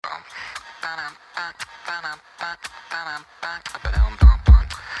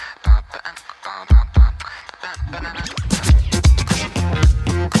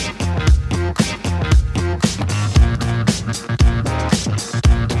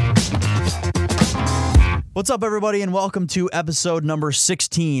What's up, everybody, and welcome to episode number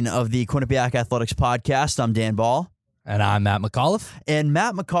 16 of the Quinnipiac Athletics Podcast. I'm Dan Bahl. And I'm Matt McAuliffe. And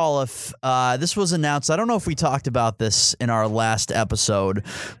Matt McAuliffe, this was announced. I don't know if we talked about this in our last episode,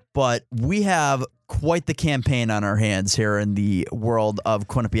 but we have quite the campaign on our hands here in the world of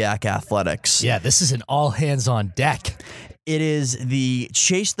Quinnipiac Athletics. Yeah, this is an all hands on deck. It is the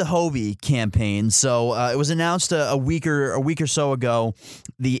Chase the Hobey campaign. So it was announced a week or so ago.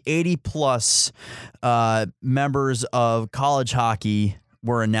 The 80-plus members of college hockey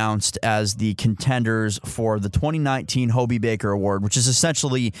were announced as the contenders for the 2019 Hobey Baker Award, which is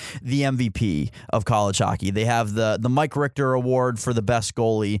essentially the MVP of college hockey. They have the Mike Richter Award for the best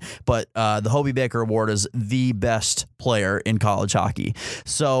goalie, but the Hobey Baker Award is the best player in college hockey.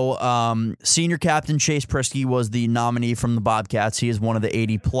 So senior captain Chase Priskie was the nominee from the Bobcats. He is one of the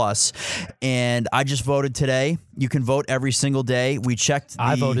 80-plus, and I just voted today. You can vote every single day. We checked.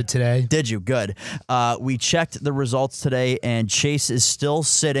 I voted today. Did you? Good. We checked the results today, and Chase is still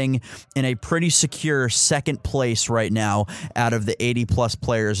sitting in a pretty secure second place right now out of the 80-plus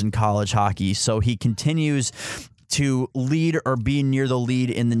players in college hockey. So he continues to lead or be near the lead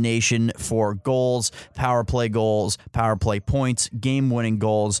in the nation for goals, power play points, game-winning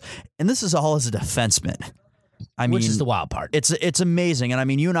goals, and this is all as a defenseman. Which is the wild part. It's amazing. And I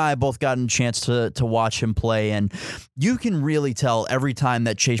mean, you and I have both gotten a chance to watch him play, and you can really tell every time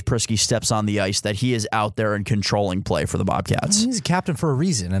that Chase Priskie steps on the ice that he is out there and controlling play for the Bobcats. He's a captain for a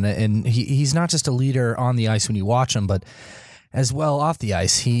reason, and he's not just a leader on the ice when you watch him, but as well off the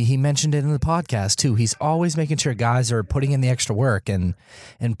ice. He mentioned it in the podcast too. He's always making sure guys are putting in the extra work and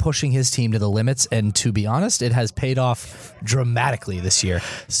pushing his team to the limits. And to be honest, it has paid off dramatically this year.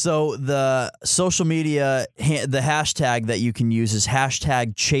 So the social media, the hashtag that you can use is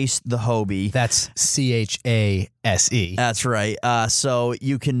hashtag Chase the Hobey. That's CHASE. That's right. So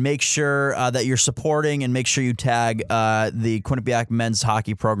you can make sure that you're supporting and make sure you tag the Quinnipiac men's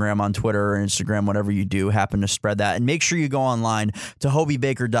hockey program on Twitter or Instagram, whatever you do, happen to spread that. And make sure you go online to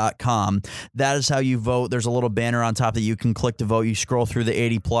hobeybaker.com. That is how you vote. There's a little banner on top that you can click to vote. You scroll through the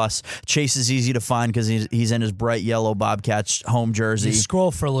 80-plus. Chase is easy to find because he's in his bright yellow Bobcats home jersey. You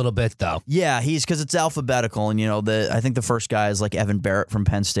scroll for a little bit, though. Yeah, because it's alphabetical. And, I think the first guy is like Evan Barrett from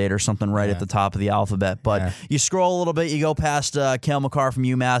Penn State or something at the top of the alphabet. But you scroll a little bit, you go past Cale McCarr from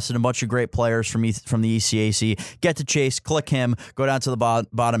UMass and a bunch of great players from the ECAC. Get to Chase, click him, go down to the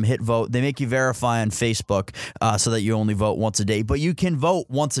bottom, hit vote. They make you verify on Facebook so that you only vote once a day, but you can vote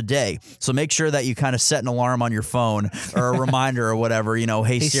once a day. So make sure that you kind of set an alarm on your phone or a reminder or whatever,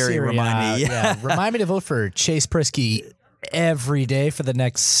 hey Siri, remind me. Yeah. Remind me to vote for Chase Priskie every day for the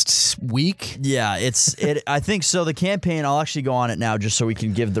next week. Yeah, I think so. The campaign, I'll actually go on it now just so we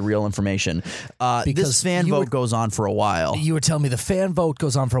can give the real information. This fan vote goes on for a while. You were telling me the fan vote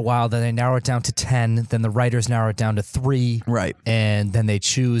goes on for a while, then they narrow it down to 10, then the writers narrow it down to 3. Right. And then they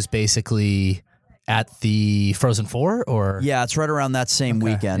choose basically at the Frozen Four, or? Yeah, it's right around that same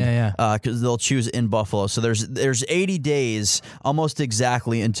weekend. Yeah. Because they'll choose in Buffalo. So there's 80 days, almost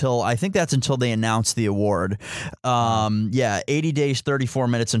exactly, until they announce the award. 80 days, 34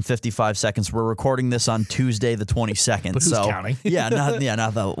 minutes, and 55 seconds. We're recording this on Tuesday, the 22nd. But who's counting?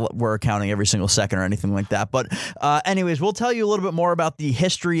 not that we're counting every single second or anything like that. But anyways, we'll tell you a little bit more about the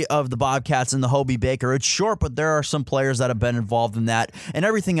history of the Bobcats and the Hobey Baker. It's short, but there are some players that have been involved in that and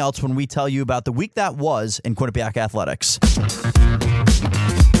everything else when we tell you about the week that was in Quinnipiac Athletics.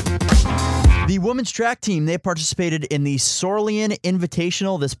 The women's track team, they participated in the Sorlian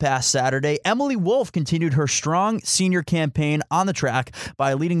Invitational this past Saturday. Emily Wolf continued her strong senior campaign on the track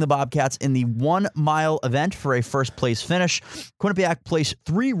by leading the Bobcats in the 1-mile event for a first-place finish. Quinnipiac placed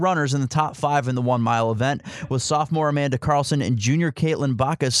 3 runners in the top 5 in the 1-mile event, with sophomore Amanda Carlson and junior Caitlin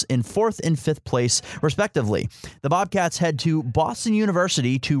Bacchus in 4th and 5th place, respectively. The Bobcats head to Boston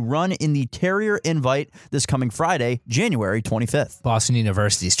University to run in the Terrier Invite this coming Friday, January 25th. Boston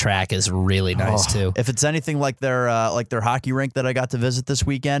University's track is really nice too. If it's anything like their hockey rink that I got to visit this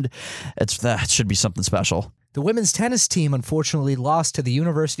weekend, that should be something special. The women's tennis team unfortunately lost to the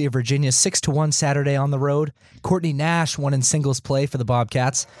University of Virginia 6-1 Saturday on the road. Courtney Nash won in singles play for the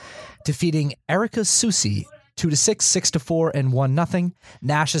Bobcats, defeating Erica Susi 2-6, 6-4, and 1-0.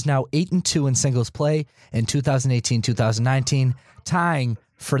 Nash is now 8-2 in singles play in 2018-2019. tying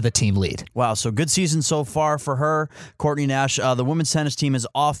for the team lead. Wow, so good season so far for her. Courtney Nash, the women's tennis team is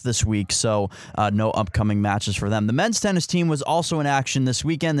off this week, so no upcoming matches for them. The men's tennis team was also in action this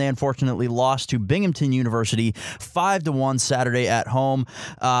weekend. They unfortunately lost to Binghamton University 5-1 Saturday at home.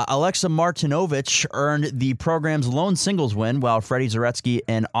 Alexa Martinovich earned the program's lone singles win, while Freddie Zaretsky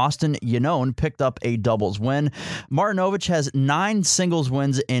and Austin Yanone picked up a doubles win. Martinovich has 9 singles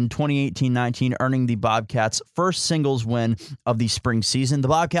wins in 2018-19, earning the Bobcats' first singles win of the spring season.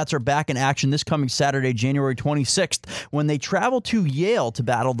 The Bobcats are back in action this coming Saturday, January 26th, when they travel to Yale to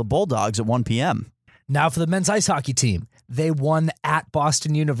battle the Bulldogs at 1 p.m. Now for the men's ice hockey team. They won at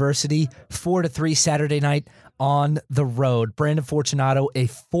Boston University 4-3 Saturday night on the road. Brandon Fortunato, a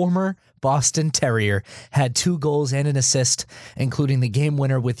former Boston Terrier, had 2 goals and an assist, including the game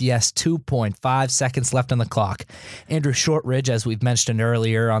winner with 2.5 seconds left on the clock. Andrew Shortridge, as we've mentioned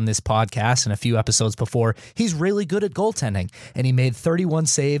earlier on this podcast and a few episodes before, he's really good at goaltending, and he made 31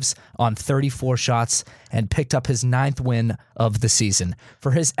 saves on 34 shots and picked up his 9th win of the season.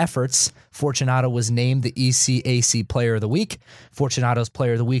 For his efforts, Fortunato was named the ECAC Player of the Week. Fortunato's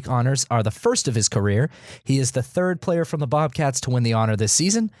Player of the Week honors are the first of his career. He is the 3rd player from the Bobcats to win the honor this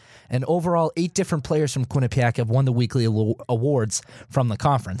season, and overall, 8 different players from Quinnipiac have won the weekly awards from the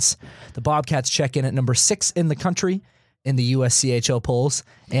conference. The Bobcats check in at number 6 in the country in the USCHO polls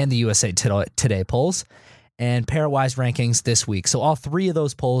and the USA Today polls, and pairwise rankings this week. So all 3 of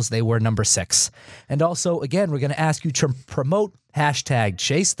those polls, they were number 6. And also, again, we're going to ask you to promote hashtag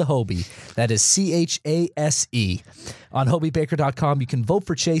Chase the Hobey. That is CHASE. On HobeyBaker.com, you can vote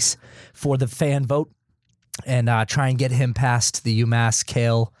for Chase for the fan vote and try and get him past the UMass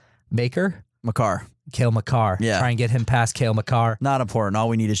Cale Makar. Yeah. Try and get him past Cale Makar. Not important. All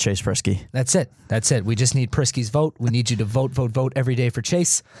we need is Chase Priskie. That's it. We just need Priskie's vote. We need you to vote every day for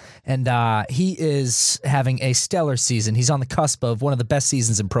Chase. And he is having a stellar season. He's on the cusp of one of the best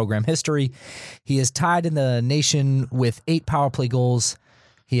seasons in program history. He is tied in the nation with 8 power play goals.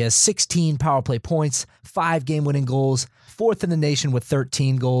 He has 16 power play points, 5 game-winning goals, 4th in the nation with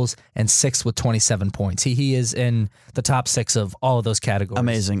 13 goals, and 6th with 27 points. He is in the top 6 of all of those categories.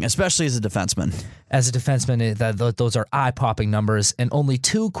 Amazing, especially as a defenseman. As a defenseman, those are eye-popping numbers, and only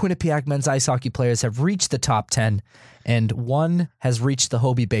 2 Quinnipiac men's ice hockey players have reached the top 10, and 1 has reached the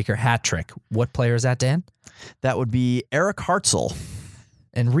Hobey Baker hat trick. What player is that, Dan? That would be Eric Hartzell.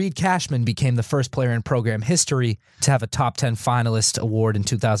 And Reed Cashman became the first player in program history to have a top 10 finalist award in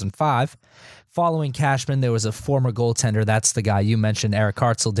 2005. Following Cashman, there was a former goaltender. That's the guy you mentioned, Eric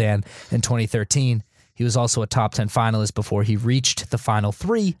Hartzell, Dan, in 2013. He was also a top 10 finalist before he reached the final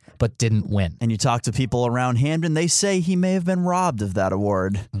 3, but didn't win. And you talk to people around Hamden, they say he may have been robbed of that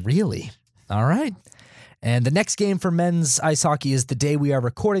award. Really? All right. And the next game for men's ice hockey is the day we are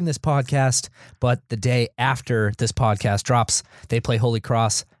recording this podcast, but the day after this podcast drops, they play Holy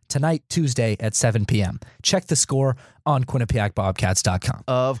Cross tonight, Tuesday at 7 p.m. Check the score on QuinnipiacBobcats.com.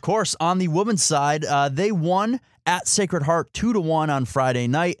 Of course, on the women's side, they won at Sacred Heart 2-1 on Friday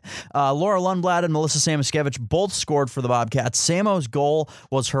night. Laura Lundblad and Melissa Samoskevich both scored for the Bobcats. Samo's goal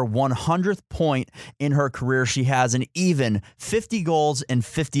was her 100th point in her career. She has an even 50 goals and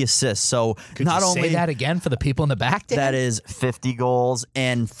 50 assists. So Could not you only say that again for the people in the back, Dan? That is 50 goals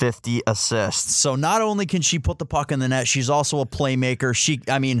and 50 assists. So not only can she put the puck in the net, she's also a playmaker.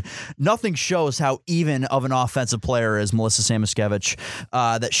 Nothing shows how even of an offensive player is Melissa Samoskevich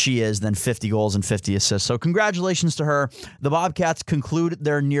that she is than 50 goals and 50 assists. So congratulations to her. The Bobcats conclude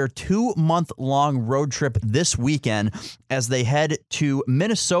their near 2-month-long road trip this weekend as they head to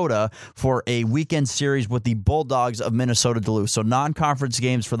Minnesota for a weekend series with the Bulldogs of Minnesota Duluth. So non-conference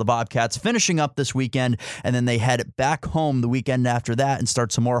games for the Bobcats finishing up this weekend, and then they head back home the weekend after that and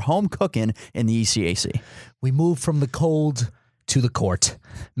start some more home cooking in the ECAC. We move from the cold to the court.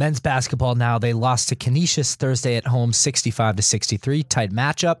 Men's basketball now, they lost to Canisius Thursday at home 65-63. Tight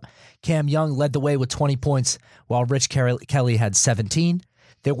matchup. Cam Young led the way with 20 points while Rich Kelly had 17.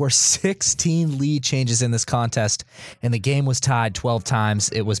 There were 16 lead changes in this contest, and the game was tied 12 times.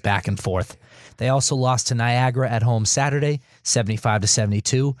 It was back and forth. They also lost to Niagara at home Saturday,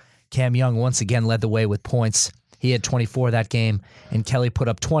 75-72. Cam Young once again led the way with points. He had 24 that game, and Kelly put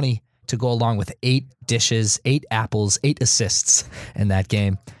up 20 to go along with 8 dishes, 8 apples, 8 assists in that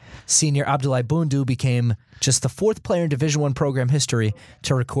game. Senior Abdoulaye Bundu became just the 4th player in Division I program history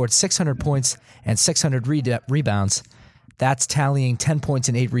to record 600 points and 600 rebounds. That's tallying 10 points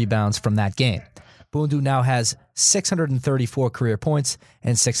and 8 rebounds from that game. Bundu now has 634 career points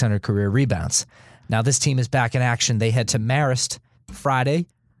and 600 career rebounds. Now this team is back in action. They head to Marist Friday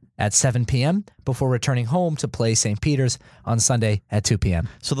at 7 p.m. before returning home to play St. Peter's on Sunday at 2 p.m.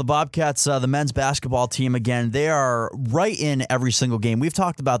 So the Bobcats, the men's basketball team, again, they are right in every single game. We've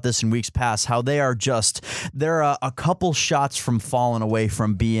talked about this in weeks past, how they're a couple shots from falling away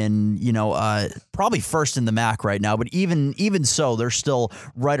from being, probably first in the MAC right now. But even so, they're still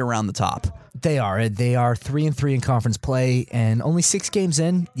right around the top. They are 3-3 in conference play, and only 6 games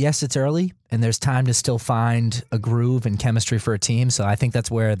in. Yes, it's early, and there's time to still find a groove and chemistry for a team. So I think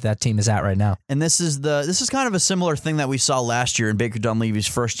that's where that team is at right now. And this is kind of a similar thing that we saw last year in Baker Dunleavy's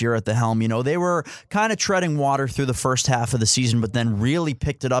first year at the helm. They were kind of treading water through the first half of the season, but then really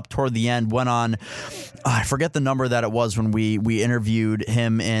picked it up toward the end. Went on, I forget the number that it was when we interviewed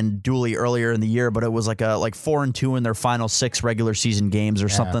him and Dooley earlier in the year, but it was like 4-2 in their final 6 regular season games or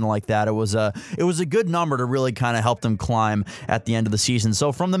something like that. It was a good number to really kind of help them climb at the end of the season.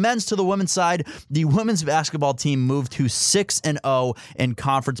 So from the men's to the women's side, the women's basketball team moved to 6-0 in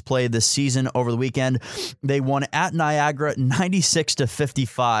conference play this season over the weekend. They won at Niagara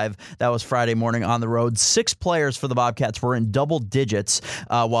 96-55. That was Friday morning on the road. 6 players for the Bobcats were in double digits,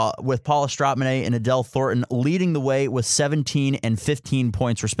 while with Paula Strautmane and Edel Thornton leading the way with 17 and 15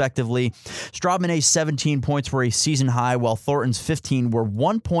 points respectively. Strautmane's 17 points were a season high, while Thornton's 15 were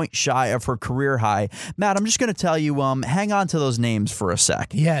 1 point shy of her career high. Matt, I'm just going to tell you, hang on to those names for a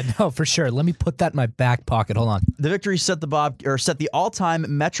sec. Yeah, no, for sure. Let me put that in my back pocket. Hold on. The victory set the all-time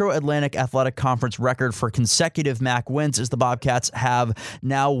Metro Atlantic Athletic Conference record for consecutive MAC wins, as the Bobcats have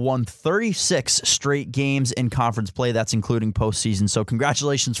now won 36 straight games in conference play. That's including postseason. So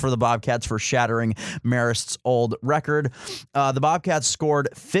congratulations for the Bobcats for shattering Marist's old record. The Bobcats scored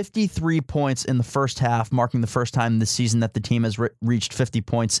 53 points in the first half, marking the first time this season that the team has reached 50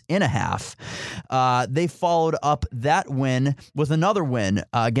 points in a half. They followed up that win with another win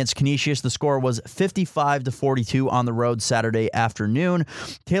against Canisius. The score was 55-42 on the road Saturday afternoon.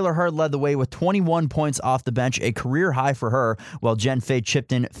 Taylor Hurd led the way with 21 points off the bench, a career high for her, while Jen Fay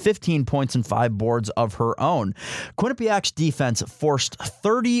chipped in 15 points and 5 boards of her own. Quinnipiac's defense forced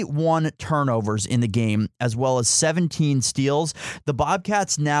 31 turnovers in the game, as well as 17 steals. The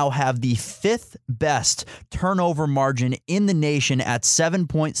Bobcats now have the 5th best turnover margin in the nation at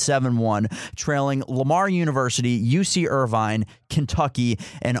 7.71, trailing Lamar University, UC Irvine, Kentucky,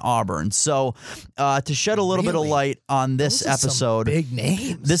 and Auburn. So to shed a little bit of light on this episode, some big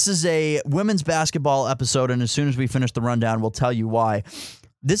names. This is a women's basketball episode, and as soon as we finish the rundown, we'll tell you why.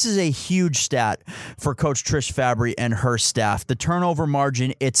 This is a huge stat for Coach Trish Fabry and her staff. The turnover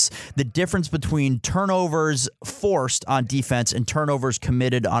margin, it's the difference between turnovers forced on defense and turnovers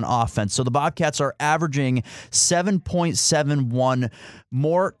committed on offense. So the Bobcats are averaging 7.71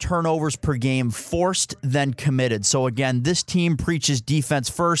 more turnovers per game forced than committed. So again, this team preaches defense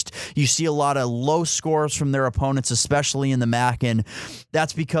first. You see a lot of low scores from their opponents, especially in the MAC, and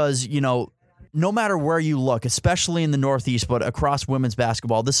that's because, no matter where you look, especially in the Northeast, but across women's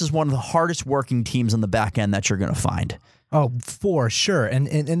basketball, this is one of the hardest working teams on the back end that you're going to find. Oh, for sure. And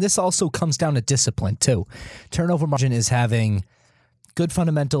this also comes down to discipline, too. Turnover margin is having good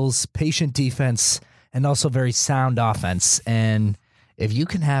fundamentals, patient defense, and also very sound offense. And if you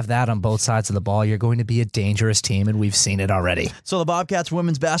can have that on both sides of the ball, you're going to be a dangerous team, and we've seen it already. So the Bobcats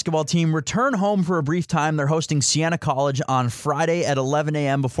women's basketball team return home for a brief time. They're hosting Siena College on Friday at 11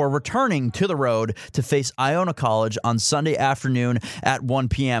 a.m. before returning to the road to face Iona College on Sunday afternoon at 1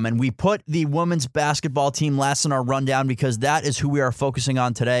 p.m. And we put the women's basketball team last in our rundown because that is who we are focusing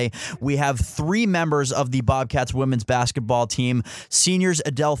on today. We have 3 members of the Bobcats women's basketball team, seniors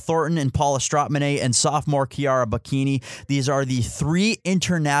Edel Thornton and Paula Strautmane and sophomore Chiara Bacchini. These are the 3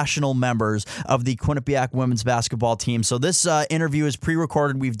 international members of the Quinnipiac women's basketball team. So this interview is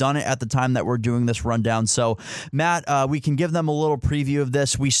pre-recorded. We've done it at the time that we're doing this rundown. So Matt, we can give them a little preview of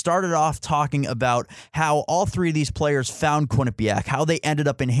this. We started off talking about how all 3 of these players found Quinnipiac, how they ended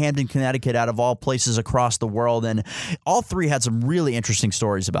up in Hamden, Connecticut, out of all places across the world. And all 3 had some really interesting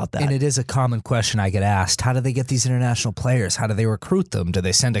stories about that. And it is a common question I get asked. How do they get these international players? How do they recruit them? Do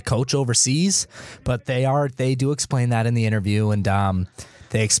they send a coach overseas? But they do explain that in the interview, and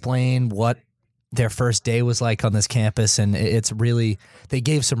they explain what their first day was like on this campus, and they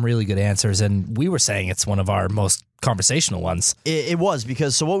gave some really good answers, and we were saying it's one of our most conversational ones. It was,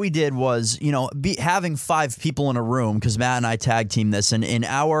 because so what we did was, having 5 people in a room, because Matt and I tag team this, and in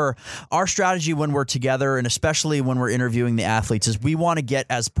our strategy when we're together, and especially when we're interviewing the athletes, is we want to get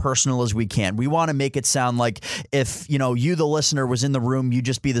as personal as we can. We want to make it sound like if, you, the listener, was in the room, you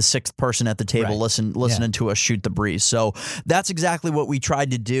just be the 6th person at the table listening to us shoot the breeze. So that's exactly what we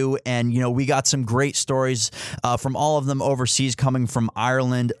tried to do, and, we got some great stories from all of them overseas, coming from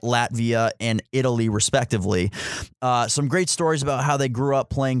Ireland, Latvia, and Italy, respectively. Some great stories about how they grew up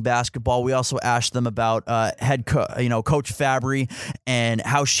playing basketball. We also asked them about Coach Fabry and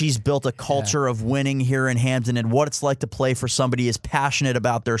how she's built a culture of winning here in Hampton and what it's like to play for somebody as passionate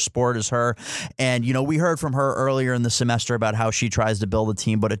about their sport as her. And, we heard from her earlier in the semester about how she tries to build a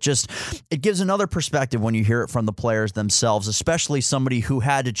team, but it gives another perspective when you hear it from the players themselves, especially somebody who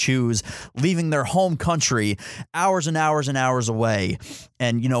had to choose leaving their home country hours and hours and hours away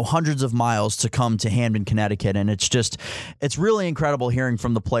and, hundreds of miles to come to Hamden, Connecticut. And it's really incredible hearing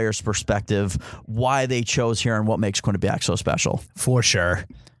from the players' perspective why they chose here and what makes Quinnipiac so special. For sure.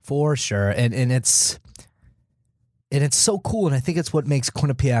 And it's so cool. And I think it's what makes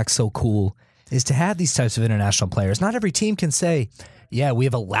Quinnipiac so cool is to have these types of international players. Not every team can say, yeah, we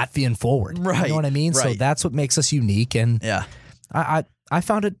have a Latvian forward. Right. You know what I mean? Right. So that's what makes us unique. And yeah, I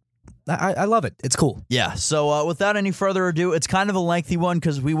found it. I love it. It's cool. Yeah. So without any further ado, it's kind of a lengthy one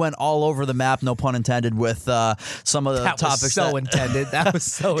because we went all over the map, no pun intended, with some of the topics. Was so intended. That was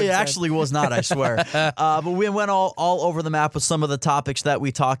so intended. It actually was not, I swear. But we went all over the map with some of the topics that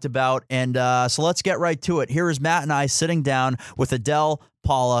we talked about. And so let's get right to it. Here is Matt and I sitting down with Edel,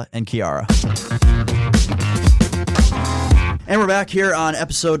 Paula, and Chiara. And we're back here on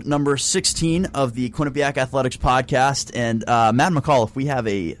episode number 16 of the Quinnipiac Athletics Podcast. And Matt and McAuliffe, we have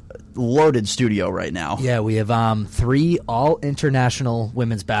a loaded studio right now. Yeah, we have 3 all-international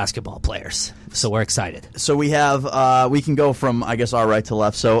women's basketball players. So we're excited. So we have, we can go from, I guess, our right to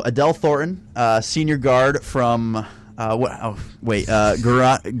left. So Edel Thornton, senior guard from,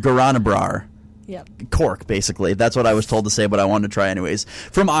 Garanabrar. Yep. Cork, basically. That's what I was told to say, but I wanted to try anyways.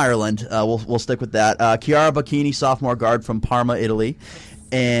 From Ireland. We'll stick with that. Chiara Bacchini, sophomore guard from Parma, Italy.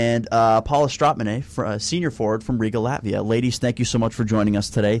 And Paula Strautmane, senior forward from Riga, Latvia. Ladies, thank you so much for joining us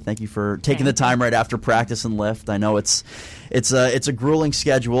today. Thank you for taking the time right after practice and lift. I know it's a grueling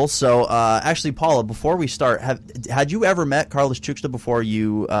schedule. So actually, Paula, before we start, had you ever met Carlos Chuksta before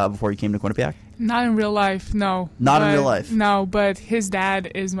you came to Quinnipiac? Not in real life, no. Not in real life? No, but his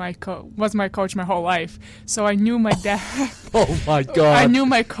dad was my coach my whole life. So I knew my dad. Oh, my God. I knew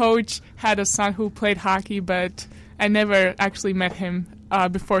my coach had a son who played hockey, but I never actually met him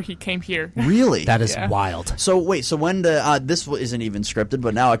before he came here. Really? That is wild. So wait, so when this isn't even scripted,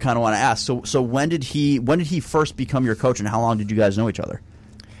 but now I kind of want to ask. So when did he first become your coach, and how long did you guys know each other?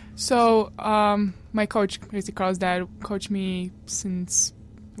 So my coach, basically Carl's dad, coached me since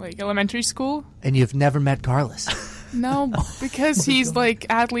elementary school. And you've never met Carlos? No, because he's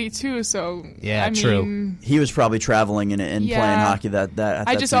athlete too. So yeah, true. He was probably traveling and playing hockey that at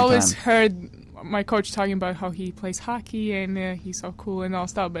I that just same always time. heard my coach talking about how he plays hockey and he's so cool and all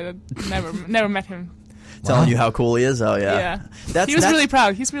stuff, but I never met him. Telling you how cool he is. Oh yeah. He was really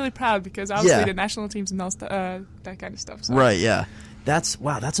proud. He's really proud because obviously the national teams and all that kind of stuff. So. Right. Yeah. That's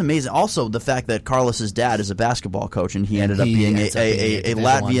amazing. Also, the fact that Carlos's dad is a basketball coach and he ended up being a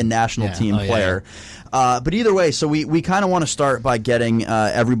Latvian national team player. But either way, so we kind of want to start by getting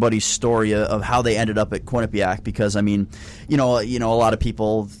everybody's story of how they ended up at Quinnipiac, because I mean, a lot of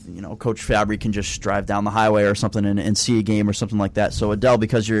people, Coach Fabry can just drive down the highway or something and see a game or something like that. So Edel,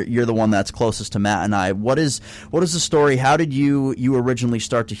 because you're the one that's closest to Matt and I, what is the story? How did you originally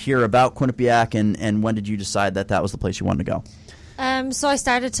start to hear about Quinnipiac, and when did you decide that was the place you wanted to go? So I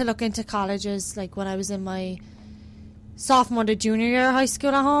started to look into colleges when I was in my sophomore to junior year of high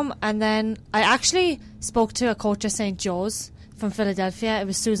school at home, and then I actually spoke to a coach at St. Joe's from Philadelphia. It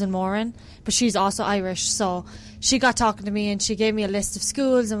was Susan Moran, but she's also Irish, so she got talking to me and she gave me a list of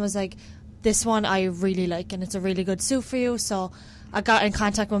schools and was like, this one I really like and it's a really good suit for you. So I got in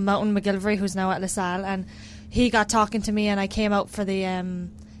contact with Mountain McGillivray, who's now at LaSalle, and he got talking to me, and I came out for the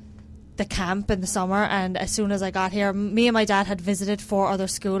camp in the summer. And as soon as I got here, me and my dad had visited 4 other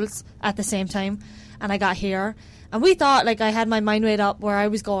schools at the same time, and I got here, and we thought I had my mind made up where I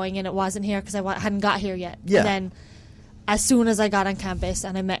was going, and it wasn't here because I hadn't got here yet. Yeah. And then as soon as I got on campus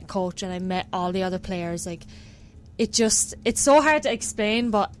and I met coach and I met all the other players, it's so hard to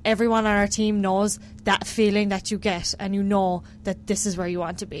explain, but everyone on our team knows that feeling that you get, and you know that this is where you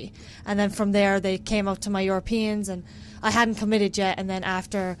want to be. And then from there they came out to my Europeans, and I hadn't committed yet, and then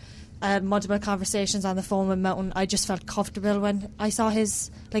after I had multiple conversations on the phone with Mountain, I just felt comfortable when I saw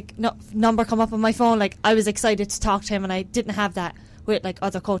his number come up on my phone. I was excited to talk to him, and I didn't have that with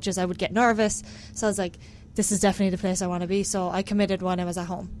other coaches. I would get nervous, so I was like, this is definitely the place I want to be. So I committed when I was at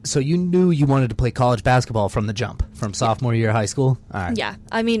home. So you knew you wanted to play college basketball from the jump, from sophomore year of high school? All right. Yeah,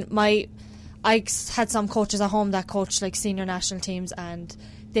 I mean, I had some coaches at home that coached senior national teams, and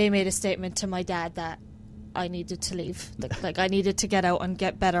they made a statement to my dad that I needed to leave. I needed to get out and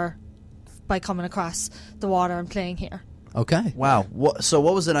get better by coming across the water and playing here. Okay. Wow. So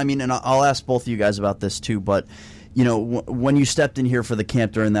what was it? I mean, and I'll ask both of you guys about this too, but when you stepped in here for the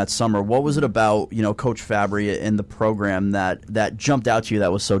camp during that summer, what was it about, Coach Fabry and the program that jumped out to you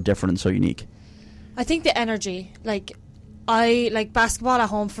that was so different and so unique? I think the energy. Basketball at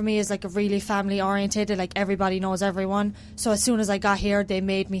home for me is like a really family orientated, like everybody knows everyone. So as soon as I got here, they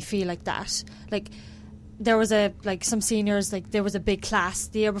made me feel like that. Like there was some seniors, like there was a big class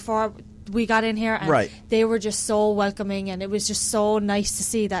the year before we got in here, and they were just so welcoming, and it was just so nice to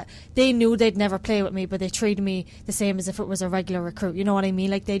see that they knew they'd never play with me, but they treated me the same as if it was a regular recruit. You know what I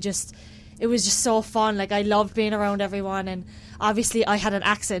mean? Like it was just so fun. Like I loved being around everyone, and obviously I had an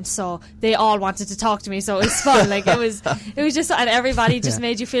accent, so they all wanted to talk to me, so it was fun. Like it was just, and everybody just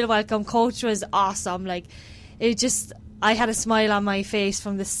made you feel welcome. Coach was awesome. Like I had a smile on my face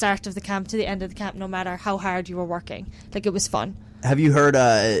from the start of the camp to the end of the camp, no matter how hard you were working. Like it was fun. Have you heard,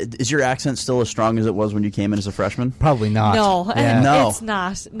 is your accent still as strong as it was when you came in as a freshman? Probably not. No, No. It's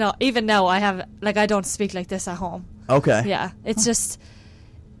not. No, even now I don't speak like this at home. Okay. Yeah, it's just,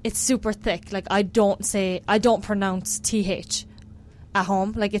 it's super thick. Like I don't pronounce TH at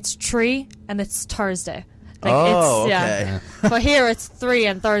home. Like it's 3 and it's Thursday. Like okay. Yeah. But here it's 3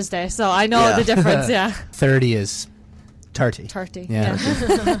 and Thursday, so I know the difference, 30 is 30. 30. Yeah.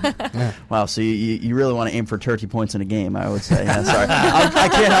 Yeah. Wow, so you really want to aim for 30 points in a game, I would say. Yeah, sorry. I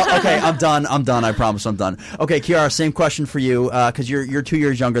can't help. Okay, I'm done. I promise I'm done. Okay, Chiara, same question for you, because you're 2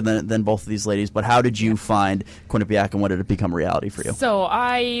 years younger than both of these ladies, but how did you find Quinnipiac, and when did it become a reality for you? So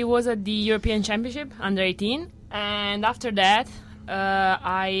I was at the European Championship under 18, and after that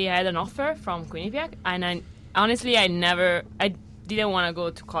I had an offer from Quinnipiac, and I didn't want to go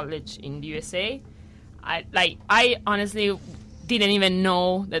to college in the USA. I honestly didn't even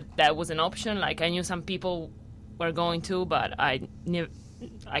know that was an option. Like I knew some people were going to, but I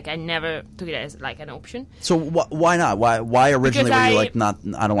never took it as like an option. So why not? Why originally were you like, not?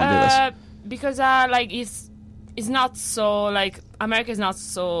 I don't want to do this. Because it's not so like America is not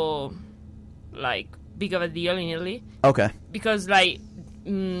so like big of a deal in Italy. Okay. Because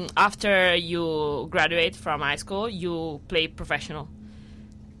after you graduate from high school, you play professional.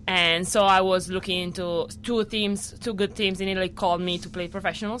 And so I was looking into two good teams in Italy called me to play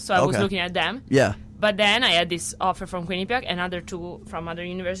professional. So I was looking at them. Yeah. But then I had this offer from Quinnipiac and other two from other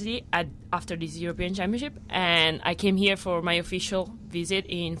university after this European Championship. And I came here for my official visit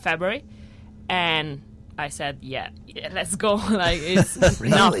in February. And I said, yeah let's go. Like it's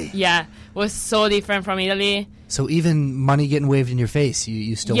Really? It was so different from Italy. So even money getting waved in your face,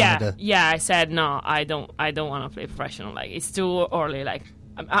 you still wanted to... Yeah, I said, no, I don't want to play professional. Like it's too early. Like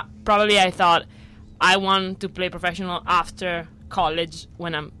probably I thought I want to play professional after college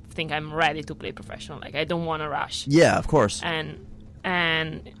when I'm ready to play professional. Like I don't want to rush. Yeah, of course.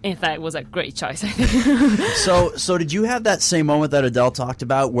 And in fact, it was a great choice, I think. So did you have that same moment that Edel talked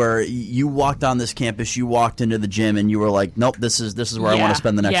about, where you walked on this campus, you walked into the gym, and you were like, nope, this is where I want to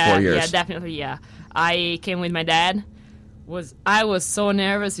spend the next 4 years? Yeah, definitely. Yeah, I came with my dad. I was so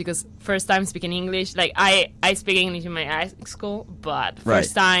nervous because first time speaking English. Like I speak English in my high school, but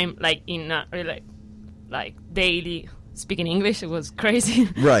first time like in really like daily speaking English, it was crazy.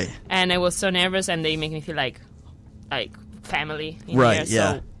 Right. And I was so nervous, and they make me feel like family in right, here.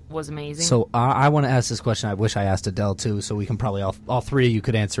 yeah. So it was amazing. So I want to ask this question. I wish I asked Edel too, so we can probably all three of you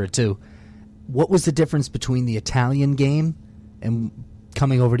could answer it too. What was the difference between the Italian game and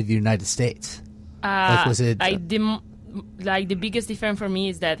coming over to the United States? Was it the biggest difference for me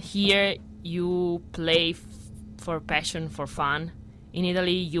is that here you play for passion, for fun. In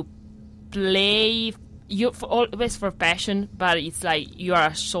Italy, you play always for passion, but it's like you are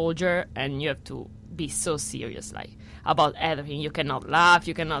a soldier and you have to be so serious, like about everything. You cannot laugh.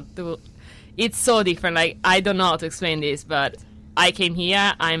 You cannot do. It's so different. Like I don't know how to explain this, but I came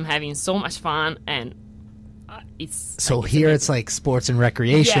here. I'm having so much fun, and it's so like, here it's like sports and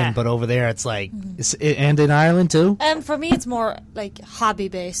recreation, but over there it's like, and in Ireland too. For me, it's more like hobby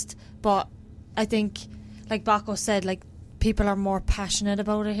based. But I think, like Bacco said, like people are more passionate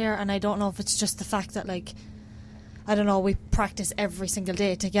about it here, and I don't know if it's just the fact that like, I don't know, we practice every single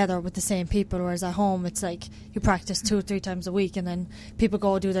day together with the same people, whereas at home it's like you practice 2 or 3 times a week, and then people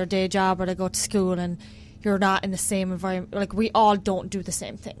go do their day job or they go to school, and you're not in the same environment. Like we all don't do the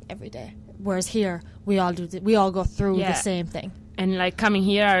same thing every day. Whereas here, we all go through the same thing. And like coming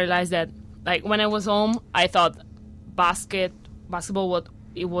here, I realized that like when I was home, I thought basketball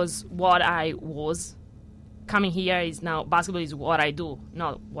was what I was. Coming here is now basketball is what I do,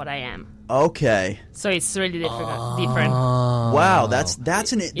 not what I am. Okay. So it's really different. Wow, that's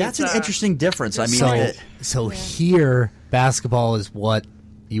an interesting difference. I mean, so here basketball is what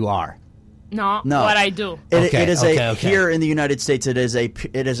you are. No, No. what I do. It is okay. here in the United States. It is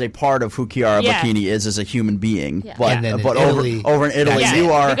a part of who Chiara Yeah. Bacchini is as a human being. Yeah. But And then in but Italy- over in Italy, Yeah.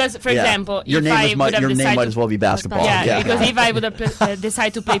 you are Because, for example, your if name I is would have your name decided might as well be basketball. Yeah, because if I would have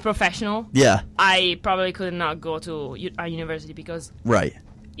decided to play professional, yeah, I probably could not go to a university because right.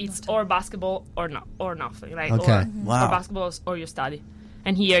 it's or basketball or not or nothing. Like Okay. Wow. or basketball or you study,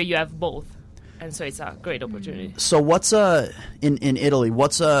 and here you have both, and so it's a great opportunity. So what's in Italy?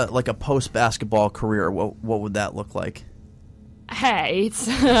 What's like a post basketball career? What would that look like? Hey, it's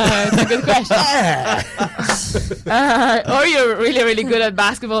a good question. Or you're really, really good at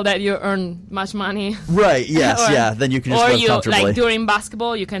basketball that you earn much money. Right. Yes. Or- yeah. Then you can just Or live you comfortably. like during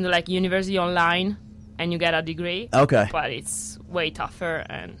basketball, you can do like university online, and you get a degree. Okay. But it's way tougher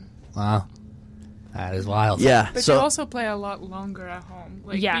and Wow. That is wild. Yeah. But so you also play a lot longer at home.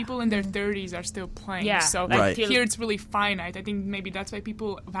 Like Yeah. people in their 30s are still playing. Yeah, So like Right. till- here it's really finite. I think maybe that's why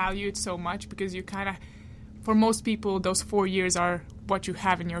people value it so much because you kind of, for most people, those 4 years are what you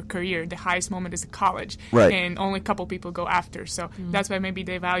have in your career. The highest moment is college. Right. And only a couple people go after. So that's why maybe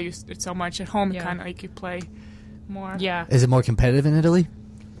they value it so much at home. Yeah. Kind of like you play more. yeah. Is it more competitive in Italy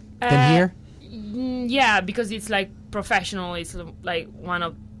than here? Yeah, because it's like professional. It's like one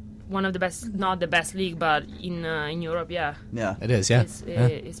of the best, not the best league, but in Europe, yeah, yeah. It is, yeah.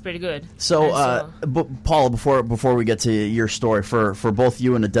 it's pretty good. So, And Paula, before we get to your story, for both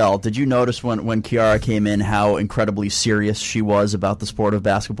you and Edel, did you notice when Chiara came in how incredibly serious she was about the sport of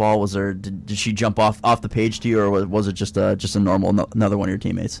basketball? Was there did she jump off the page to you, or was it just a normal another one of your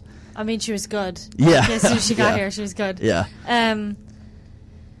teammates? I mean, she was good. Yeah. Like, as soon as she got Yeah. here, she was good. Yeah.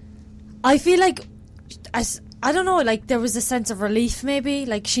 I feel like, I don't know, like there was a sense of relief maybe.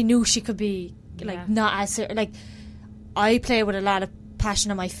 Like she knew she could be like Yeah. not as like I play with a lot of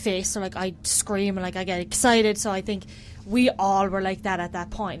passion on my face, so like I scream and like I get excited. So I think we all were like that at that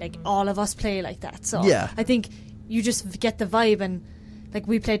point. Like all of us play like that. So Yeah. I think you just get the vibe, and like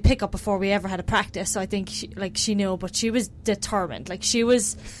we played pickup before we ever had a practice. So I think she knew, but she was determined. Like she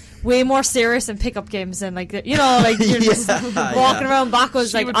was way more serious in pickup games than like you're just walking around backwards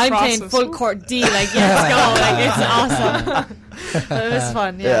She like would I'm playing process. full court D. Like yes, go. Like it's awesome. It was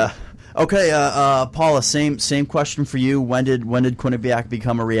fun. Yeah. Okay, Paula, same question for you. When did Quinnipiac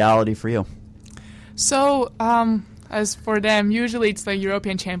become a reality for you? So, as for them, usually it's the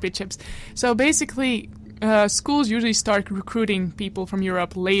European Championships. So basically, schools usually start recruiting people from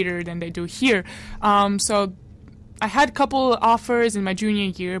Europe later than they do here. So I had a couple offers in my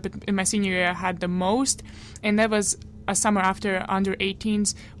junior year, but in my senior year I had the most, and that was a summer after under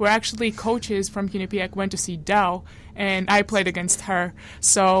 18s, where actually coaches from Quinnipiac went to see Dell, and I played against her.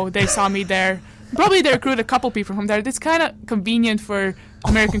 So they saw me there. Probably they recruited a couple people from there. It's kind of convenient for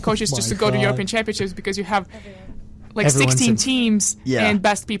American coaches just to go to European Championships because you have like Everyone's 16 in- teams Yeah. and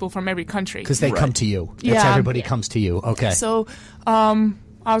best people from every country. Because they Right. come to you. It's Yeah. everybody comes to you. Okay. So,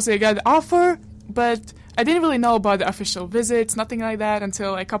 obviously I got the offer, but I didn't really know about the official visits, nothing like that,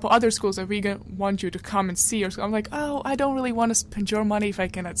 until a couple other schools that we want you to come and see. Or so I'm like, oh, I don't really want to spend your money if I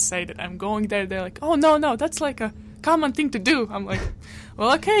cannot say that I'm going there. They're like, oh, no, that's like a common thing to do. I'm like,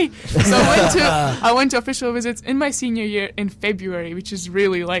 well, okay. So I went to official visits in my senior year in February, which is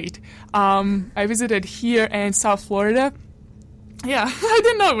really late. I visited here and South Florida. Yeah, I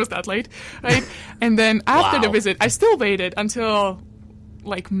didn't know it was that late, right? And then after the visit, I still waited until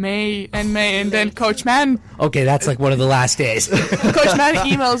like May, and then Coach Mann Okay, that's like one of the last days. Coach Mann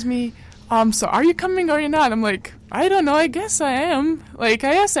emails me, so are you coming or you're not? I'm like, I don't know, I guess I am. Like,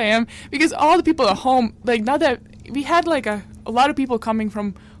 I guess I am. Because all the people at home, like, now that we had like a lot of people coming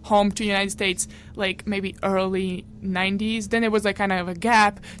from home to the United States, like maybe early 90s, then there was like kind of a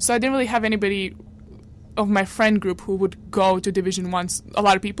gap. So I didn't really have anybody of my friend group who would go to Division I, a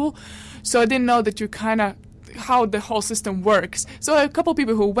lot of people. So I didn't know that you kind of how the whole system works. So a couple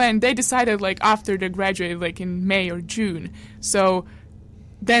people who went, they decided like after they graduated, like in May or June. So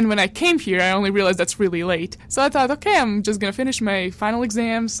then when I came here, I only realized that's really late. So I thought, okay, I'm just going to finish my final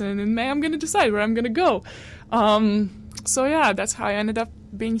exams, and in May I'm going to decide where I'm going to go. So yeah, that's how I ended up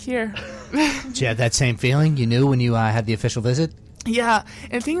being here. Did you have that same feeling you knew when you had the official visit? Yeah,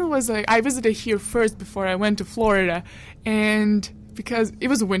 and the thing was, like, I visited here first before I went to Florida, and because it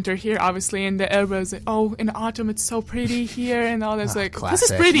was winter here, obviously, and the everybody was like, oh, in autumn it's so pretty here, and all that's like, classic.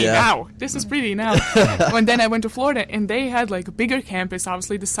 this is pretty Yeah. now. This is pretty now. And then I went to Florida, and they had like a bigger campus,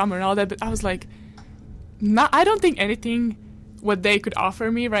 obviously, the summer and all that, but I was like, I don't think anything what they could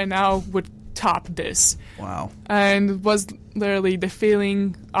offer me right now would top this. Wow. And was literally the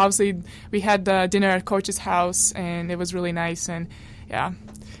feeling. Obviously, we had the dinner at Coach's house, and it was really nice. And yeah,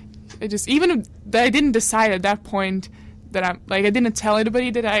 it just, even if I didn't decide at that point, that I didn't tell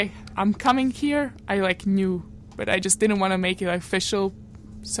anybody that I'm coming here. I knew, but I just didn't want to make it official.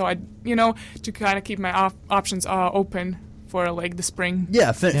 So I, to kind of keep my options open for the spring.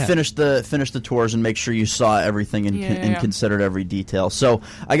 Yeah, finish the tours and make sure you saw everything and considered every detail. So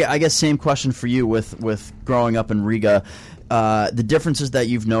I guess same question for you with growing up in Riga. The differences that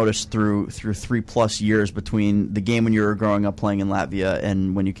you've noticed through 3+ years between the game when you were growing up playing in Latvia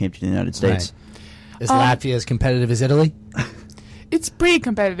and when you came to the United States. Right. Is Latvia as competitive as Italy? It's pretty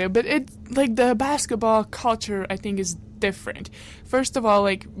competitive, but the basketball culture I think is different. First of all,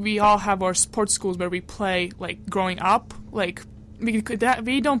 we all have our sports schools where we play growing up. We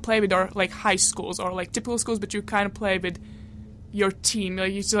don't play with our high schools or typical schools, but you kind of play with your team.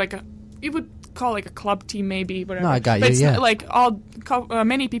 You would call a club team maybe, whatever. No, I got but you. It's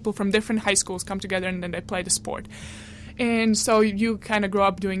many people from different high schools come together and then they play the sport. And so you kind of grow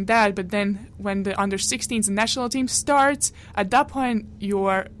up doing that, but then when the under-16s national team starts, at that point you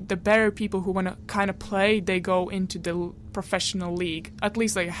are the better people who want to kind of play. They go into the professional league, at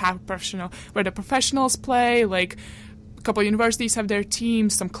least half professional, where the professionals play. A couple of universities have their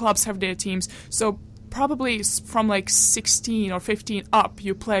teams, some clubs have their teams. So probably from 16 or 15 up,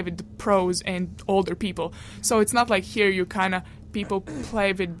 you play with the pros and older people. So it's not like here you kind of people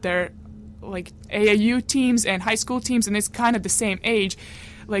play with their AAU teams and high school teams, and it's kind of the same age.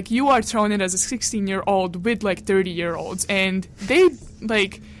 You are thrown in as a 16-year-old with 30-year-olds, and they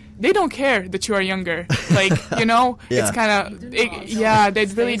don't care that you are younger. Yeah. It's kind of they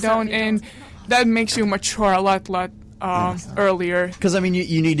really don't, and that makes you mature a lot earlier. Because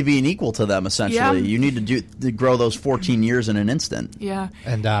you need to be an equal to them essentially. Yeah. You need to grow those 14 years in an instant. Yeah.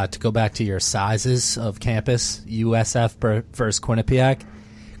 And to go back to your sizes of campus, USF versus Quinnipiac.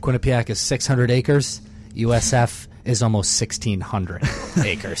 Quinnipiac is 600 acres. USF is almost 1,600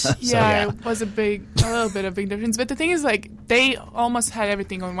 acres. It was a little bit of a big difference. But the thing is, they almost had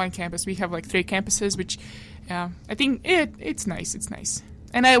everything on one campus. We have 3 campuses, which, I think it's nice. It's nice.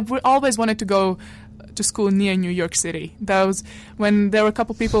 And I always wanted to go to school near New York City. That was when there were a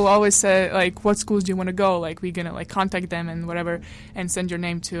couple people who always said, what schools do you want to go? We're going to, contact them and whatever and send your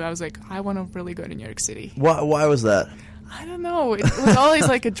name to. I was I want to really go to New York City. Why was that? I don't know. It was always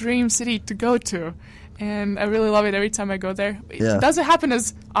a dream city to go to, and I really love it every time I go there. It doesn't happen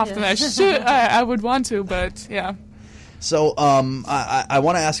as often as I would want to, but yeah. So I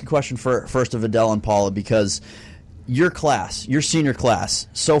want to ask a question first of Edel and Paula, because your senior class,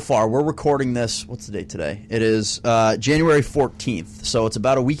 so far, we're recording this, what's the date today? It is January 14th, so it's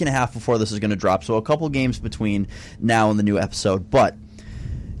about a week and a half before this is going to drop, so a couple games between now and the new episode. But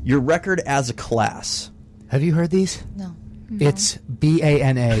your record as a class. Have you heard these? No. It's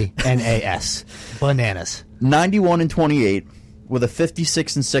BANANAS. Bananas. 91-28 with a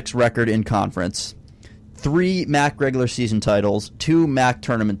 56-6 record in conference. 3 MAC regular season titles, 2 MAC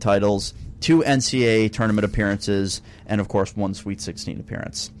tournament titles, 2 NCAA tournament appearances, and of course 1 Sweet 16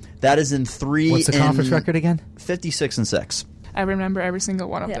 appearance. That is in 3. What's the conference record again? 56-6. I remember every single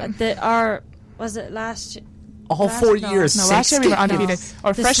one of them. Was it last year? All 4 years. No, last year we were undefeated. No.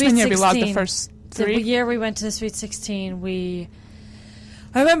 Or The freshman Sweet year we lost the 16. first 3. The year we went to the Sweet 16,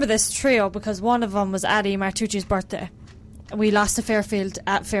 I remember this trio because one of them was Addie Martucci's birthday. We lost to Fairfield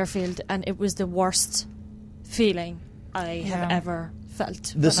at Fairfield, and it was the worst feeling I have ever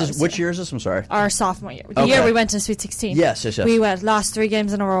felt. Which year is this? I'm sorry. Our sophomore year. The year we went to the Sweet 16. Yes. We lost 3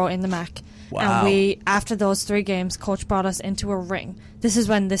 games in a row in the MAC. Wow. And after those 3 games, coach brought us into a ring. This is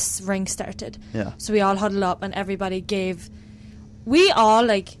when this ring started. Yeah. So we all huddled up and everybody we all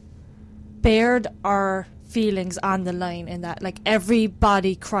bared our feelings on the line in that.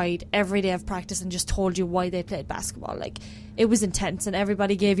 Everybody cried every day of practice and just told you why they played basketball. It was intense and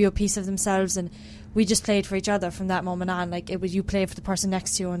everybody gave you a piece of themselves, and we just played for each other from that moment on. It was you play for the person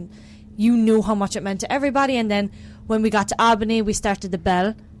next to you, and you knew how much it meant to everybody. And then when we got to Albany, we started the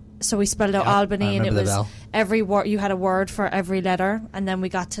bell. So we spelled out Albany, and it was every word. You had a word for every letter. And then we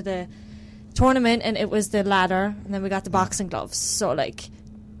got to the tournament, and it was the ladder, and then we got the boxing gloves. So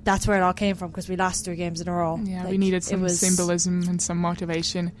that's where it all came from, because we lost 3 games in a row. Yeah, we needed some symbolism and some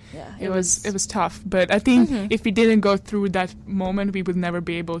motivation. Yeah, it was tough, but I think if we didn't go through that moment, we would never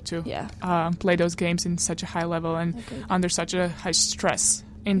be able to play those games in such a high level and under such a high stress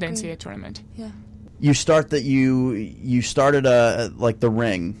in the NCAA tournament. Yeah. You started the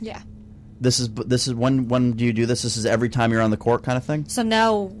ring. Yeah. This is when do you do this? This is every time you're on the court kind of thing? So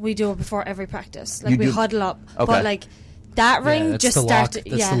now we do it before every practice. We huddle up. Okay. But that ring just started.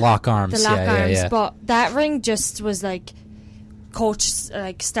 That's the lock arms. The lock arms. Yeah. But that ring just was coach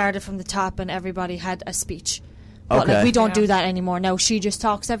started from the top and everybody had a speech. But Okay. we don't do that anymore. Now she just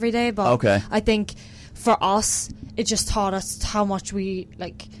talks every day. But okay. I think for us, it just taught us how much we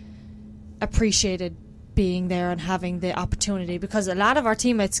like appreciated being there and having the opportunity, because a lot of our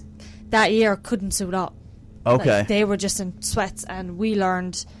teammates that year couldn't suit up. Okay. Like, they were just in sweats, and we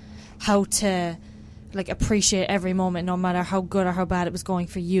learned how to like appreciate every moment, no matter how good or how bad it was going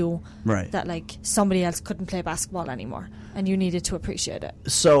for you. Right. That like somebody else couldn't play basketball anymore, and you needed to appreciate it.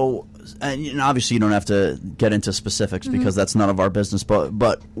 So, and obviously you don't have to get into specifics because that's none of our business.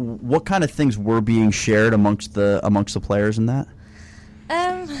 But what kind of things were being shared amongst the players in that?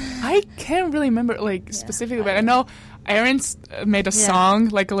 I can't really remember like specifically, but I know Aaron's made a song,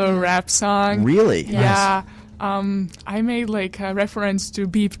 like a little rap song. Really? Yeah. I made like a reference to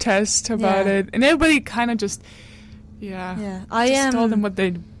Beep Test about it, and everybody kind of just I told them what they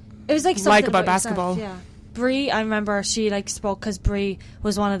it was like like about yourself, basketball. yeah. Bree, I remember she like spoke because Bree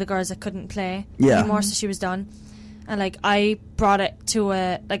was one of the girls that couldn't play Yeah. anymore, so she was done. And like I brought it to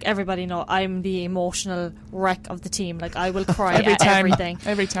like everybody know I'm the emotional wreck of the team. Like I will cry Every at time. everything.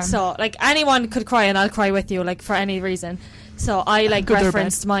 Every time. So like anyone could cry and I'll cry with you, like for any reason. So I like Good or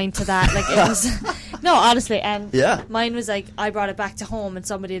referenced mine to that. Like it was no, honestly, and Yeah. mine was like I brought it back to home and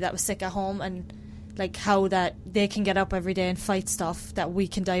somebody that was sick at home, and like how that they can get up every day and fight stuff that we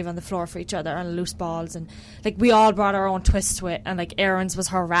can dive on the floor for each other and loose balls, and like we all brought our own twist to it, and like Erin's was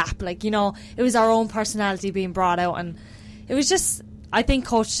her rap, like, you know, it was our own personality being brought out, and it was just, I think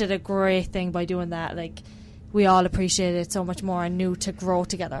Coach did a great thing by doing that. Like we all appreciated it so much more and knew to grow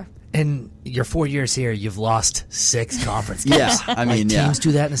together. In your 4 years here, you've lost 6 conference games. Yeah, I mean, like, teams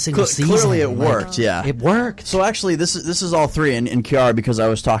do that in a single season. Clearly, it Like, worked. Yeah, it worked. So actually, this is all three, and Chiara, because I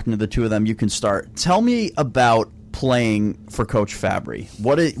was talking to the two of them, you can start. Tell me about playing for Coach Fabry.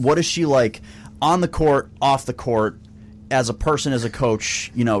 What is she like on the court, off the court, as a person, as a coach?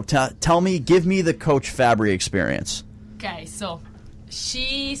 You know, give me the Coach Fabry experience. Okay, so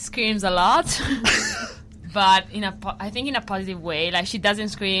she screams a lot. But I think in a positive way. Like, she doesn't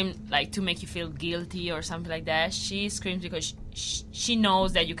scream like to make you feel guilty or something like that. She screams because she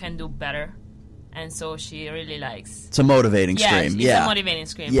knows that you can do better, and so she really likes. It's a motivating scream. It's a motivating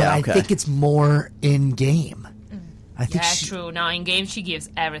scream. Yeah, But I think it's more in game. I think Yeah, true. Now in game she gives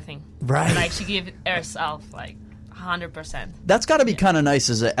everything. Right. Like she gives herself like 100%. That's got to be kind of nice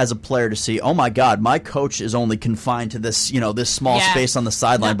as a player to see. Oh my God, my coach is only confined to this this small space on the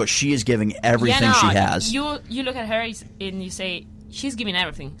sideline, but she is giving everything she has. You look at her and you say she's giving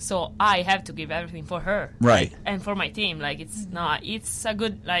everything, so I have to give everything for her, Right. Like, and for my team. Like it's a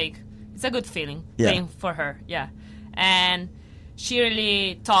good feeling Yeah. playing for her. Yeah, and she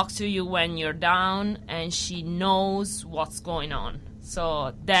really talks to you when you're down, and she knows what's going on.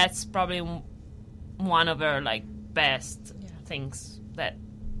 So that's probably one of her like best things that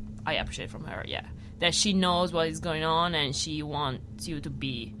I appreciate from her. Yeah, that she knows what is going on and she wants you to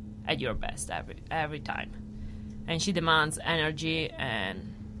be at your best every time, and she demands energy,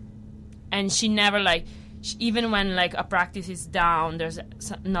 and she never even when like a practice is down, there's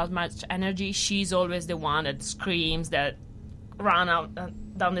not much energy, she's always the one that screams, that run out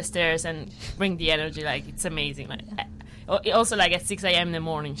down the stairs and bring the energy. Like it's amazing. Like also like at 6 a.m. in the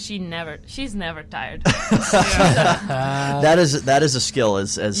morning, she's never tired. That is a skill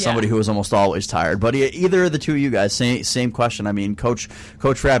as somebody who is almost always tired. But either of the two of you guys, same question. I mean, Coach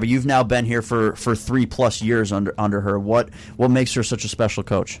Fabry, you've now been here for 3+ years under her. What makes her such a special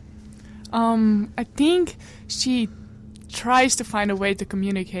coach? I think she tries to find a way to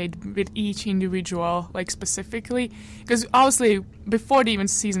communicate with each individual, like specifically, because obviously before the even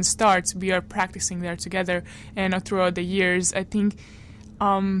season starts, we are practicing there together, and throughout the years, I think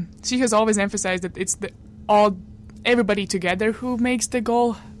she has always emphasized that it's everybody together who makes the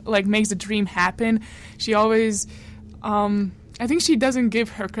goal, like makes the dream happen. She always, I think she doesn't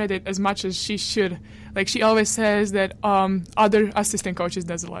give her credit as much as she should. Like she always says that other assistant coaches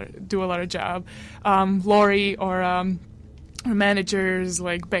do a lot of job, Lori or her managers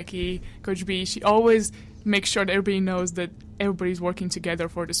like Becky, Coach B, she always makes sure that everybody knows that everybody's working together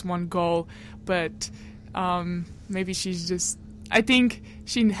for this one goal. But maybe I think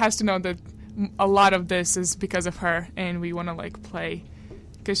she has to know that a lot of this is because of her, and we want to like play.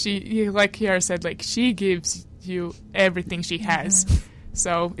 Because she, like Chiara said, like she gives you everything she has.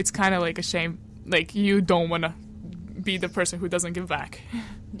 So it's kind of like a shame. Like you don't want to be the person who doesn't give back.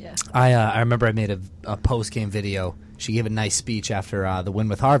 Yeah. I remember I made a post-game video. She gave a nice speech after the win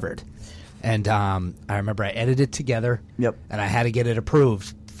with Harvard. And I remember I edited it together. Yep. And I had to get it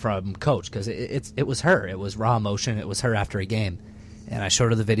approved from Coach because it was her. It was raw emotion. It was her after a game. And I showed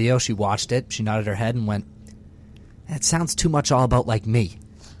her the video. She watched it. She nodded her head and went, "That sounds too much all about like me."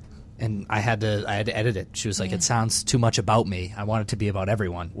 And I had to edit it. She was like, "It sounds too much about me. I want it to be about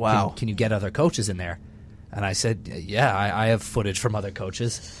everyone." Wow. Can you get other coaches in there? And I said, yeah, I have footage from other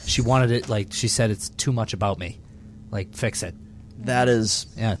coaches. She wanted it, like, she said, it's too much about me. Like, fix it. That is,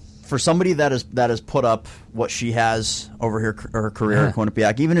 Yeah. for somebody that has put up what she has over her career at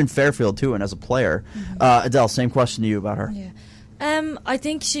Quinnipiac, even in Fairfield too, and as a player. Edel, same question to you about her. Yeah. I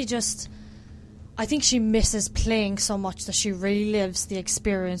think she misses playing so much that she really lives the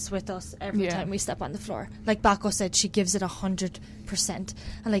experience with us every time we step on the floor. Like Bacco said, she gives it 100%.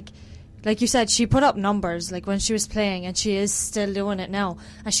 And like you said, she put up numbers like when she was playing, and she is still doing it now.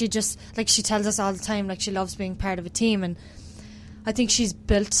 And she just, like, she tells us all the time, like, she loves being part of a team. And I think she's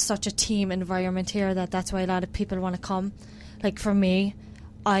built such a team environment here that's why a lot of people want to come. Like, for me,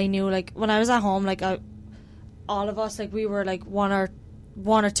 I knew, like, when I was at home, like, all of us, like, we were like one or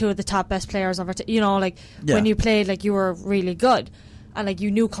two of the top best players of our when you played, like, you were really good, and like you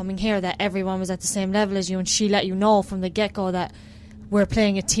knew coming here that everyone was at the same level as you, and she let you know from the get-go that we're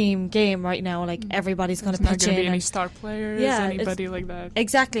playing a team game right now, like, everybody's going to pitch in. There's not going to be any star players, anybody like that.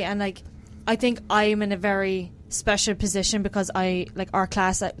 Exactly. And like, I think I'm in a very special position because our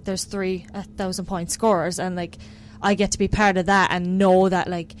class, there's 3 1,000-point scorers, and like I get to be part of that and know that,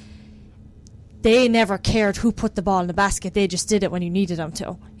 like, they never cared who put the ball in the basket. They just did it when you needed them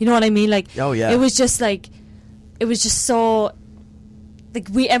to. You know what I mean? Like, it was just so, like,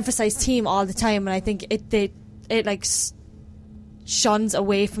 we emphasize team all the time, and I think it shuns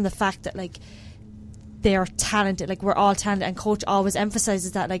away from the fact that, like, they're talented. Like, we're all talented, and coach always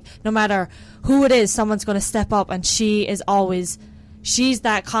emphasizes that, like, no matter who it is, someone's going to step up, and she's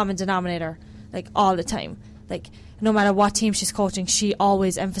that common denominator, like, all the time. Like, no matter what team she's coaching, she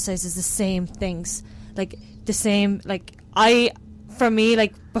always emphasizes the same things. Like, the same, like, for me,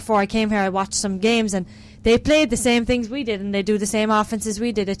 like, before I came here, I watched some games, and they played the same things we did, and they do the same offenses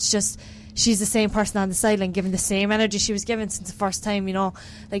we did. It's just, she's the same person on the sideline, giving the same energy she was given since the first time, you know.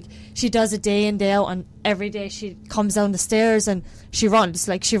 Like, she does it day in, day out, and every day she comes down the stairs and she runs.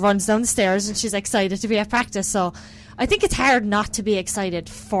 Like, she runs down the stairs and she's excited to be at practice. So I think it's hard not to be excited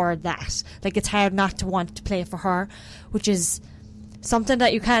for that. Like, it's hard not to want to play for her, which is something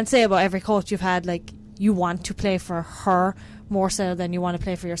that you can't say about every coach you've had. Like, you want to play for her more so than you want to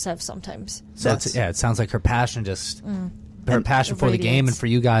play for yourself sometimes. So it sounds like her passion her passion for the game and for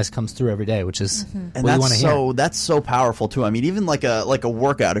you guys comes through every day, which is what you want to hear. That's so powerful too. I mean, even like a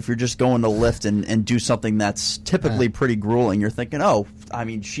workout, if you're just going to lift and do something that's typically pretty grueling, you're thinking, oh, I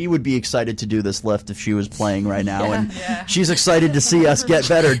mean, she would be excited to do this lift if she was playing right now, and she's excited to see us get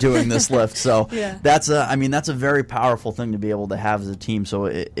better doing this lift. So that's a very powerful thing to be able to have as a team. So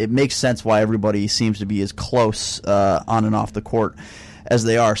it makes sense why everybody seems to be as close on and off the court as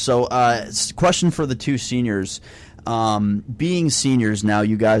they are. So question for the two seniors. Being seniors now,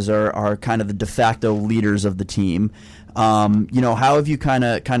 you guys are kind of the de facto leaders of the team. How have you kind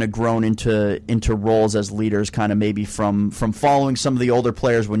of grown into roles as leaders, kind of maybe from following some of the older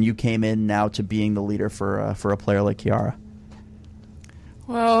players when you came in now to being the leader for a player like Chiara?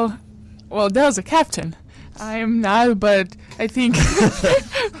 Well, Del's a captain. I am now, but I think,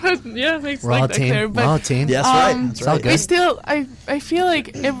 makes we're all like a team. Clear. But, we're all a team. Yes, right. That's right. We still, I feel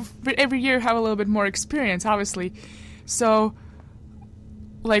like every year have a little bit more experience, obviously. So,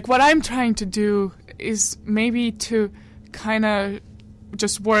 like, what I'm trying to do is maybe to kind of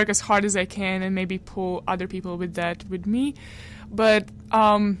just work as hard as I can and maybe pull other people with me. But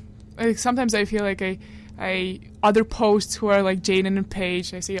like, sometimes I feel like other posts who are like Jaden and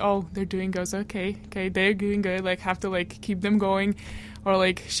Paige, I say, oh, they're doing good. Okay, they're doing good. Like, have to like keep them going, or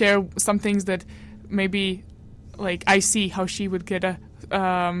like share some things that maybe like I see how she would get a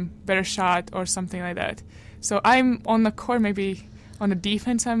better shot or something like that. So I'm on the court, maybe on the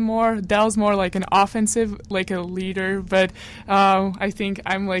defense I'm more. Del's more like an offensive, like a leader. But I think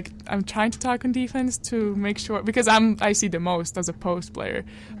I'm trying to talk on defense to make sure, because I see the most as a post player.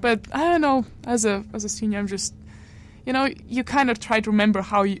 But I don't know, as a senior, I'm just, you kind of try to remember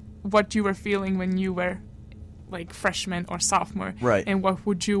what you were feeling when you were like freshman or sophomore, right? And what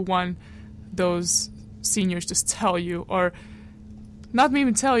would you want those seniors to tell you, or not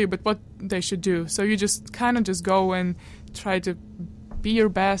even tell you, but what they should do. So you just kind of just go and try to be your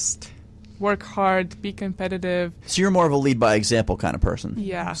best, work hard, be competitive. So you're more of a lead by example kind of person.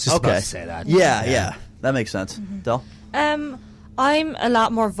 Yeah. Just about to say that. Yeah. That makes sense. Del? I'm a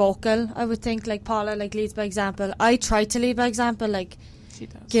lot more vocal, I would think. Like Paula, like, leads by example. I try to lead by example, like, she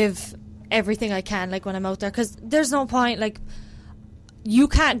does. Give everything I can, like, when I'm out there, because there's no point, like, you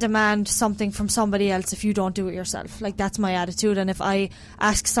can't demand something from somebody else if you don't do it yourself. Like, that's my attitude. And if I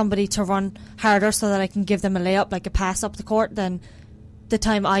ask somebody to run harder so that I can give them a layup, like a pass up the court, then the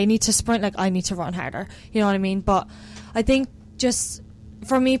time I need to sprint, like, I need to run harder. You know what I mean? But I think just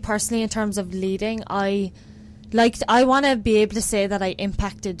for me personally, in terms of leading, I want to be able to say that I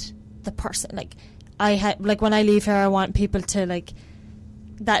impacted the person. Like, I had, like, when I leave here, I want people to, like,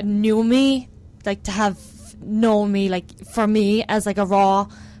 that knew me, like, to have known me, like, for me as, like, a raw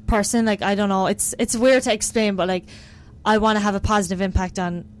person. Like, I don't know, it's weird to explain, but, like, I want to have a positive impact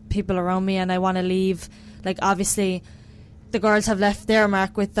on people around me, and I want to leave, like, obviously the girls have left their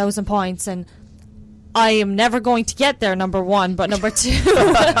mark with 1,000 points, and I am never going to get there, number one, but number two,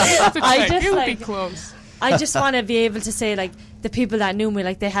 I just want to be able to say, like, the people that knew me,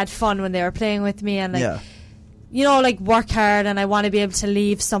 like, they had fun when they were playing with me, and, like, you know, like, work hard, and I want to be able to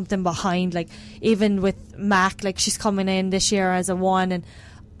leave something behind. Like, even with Mac, like, she's coming in this year as a 1, and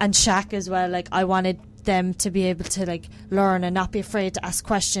Shaq as well. Like, I wanted them to be able to, like, learn and not be afraid to ask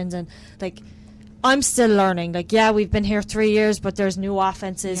questions, and, like, I'm still learning. Like, yeah, we've been here 3 years, but there's new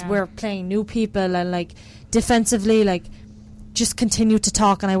offenses. We're playing new people, and, like, defensively, like, just continue to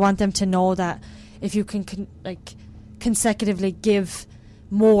talk, and I want them to know that if you can consecutively give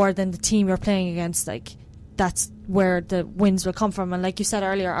more than the team you're playing against, like, that's where the wins will come from. And like you said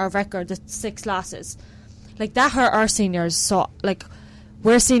earlier, our record, the 6 losses, like, that hurt our seniors. So, like,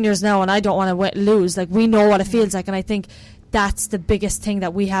 we're seniors now, and I don't want to lose. Like, we know what it feels like, and I think that's the biggest thing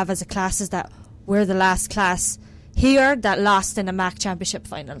that we have as a class, is that we're the last class here that lost in a MAC championship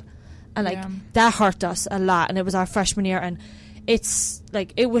final, and, like, that hurt us a lot. And it was our freshman year, and it's,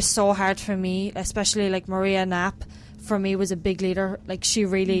 like, it was so hard for me, especially, like, Maria Knapp, for me, was a big leader. Like, she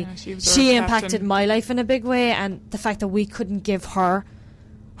really, she impacted my life in a big way, and the fact that we couldn't give her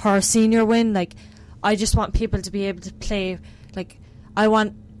senior win, like, I just want people to be able to play. Like, I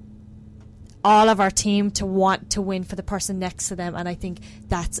want all of our team to want to win for the person next to them, and I think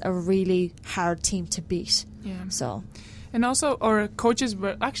that's a really hard team to beat. So, and also our coaches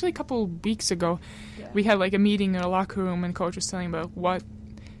were actually a couple of weeks ago, we had, like, a meeting in a locker room, and coach was telling about what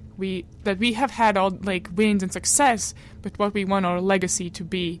we have had all, like, wins and success, but what we want our legacy to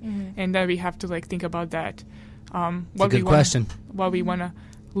be, and that we have to, like, think about that. What we want to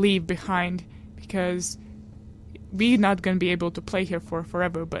leave behind, because we're not going to be able to play here for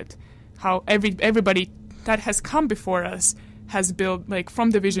forever, but how everybody that has come before us has built, like, from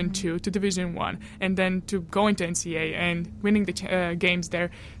Division 2 to Division 1, and then to go into NCAA and winning the games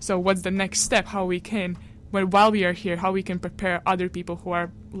there. So what's the next step? How we can, while we are here, how we can prepare other people who are,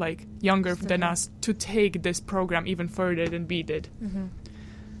 like, younger than us to take this program even further than we did. Do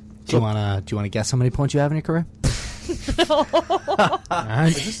you want to guess how many points you have in your career? All right.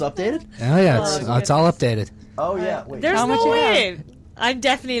 Is this updated? Oh yeah, it's all updated. Oh yeah. Wait. There's no way. I'm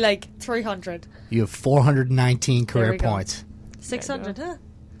definitely, like, 300. You have 419 career points. 600, huh?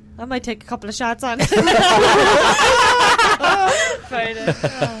 I might take a couple of shots on it.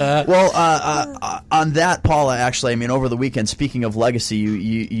 Well, on that, Paula, actually, I mean, over the weekend, speaking of legacy,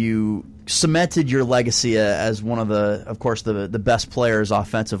 you cemented your legacy as one of the best players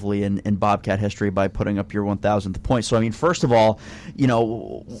offensively in Bobcat history by putting up your 1,000th point. So, I mean, first of all, you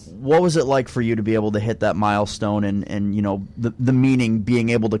know, what was it like for you to be able to hit that milestone, and you know, the meaning being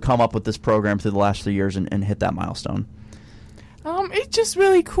able to come up with this program through the last 3 years and hit that milestone? It's just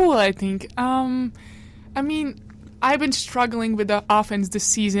really cool, I think. I mean, I've been struggling with the offense this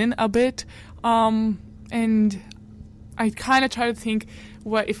season a bit, and I kind of try to think,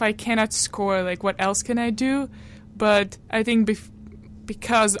 what if I cannot score, like, what else can I do? But I think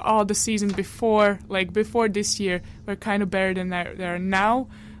because all the seasons before this year were kind of better than they are now,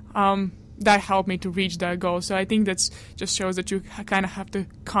 that helped me to reach that goal. So I think that just shows that you kind of have to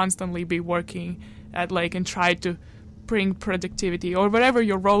constantly be working at, like, and try to bring productivity or whatever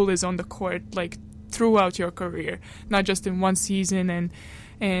your role is on the court, like, throughout your career, not just in one season.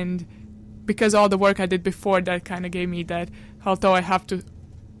 And because all the work I did before that kind of gave me that, although I have to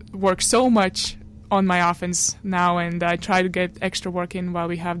work so much on my offense now, and I try to get extra work in while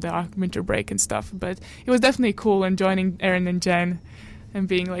we have the winter break and stuff. But it was definitely cool, and joining Erin and Jen and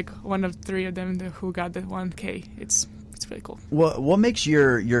being, like, one of 3 of them who got the 1K. It's really cool. What makes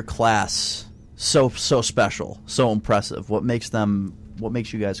your class so special, so impressive? What makes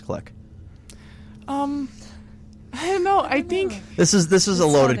you guys click? I don't know. I think this is a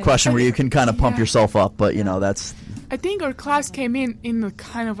loaded question where you can kind of pump yourself up, but you know, that's. I think our class came in a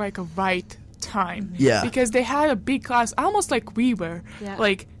kind of, like, a right time. Yeah. Because they had a big class, almost like we were. Yeah.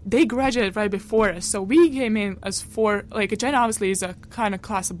 Like, they graduated right before us, so we came in as 4. Like, Jen obviously is a kind of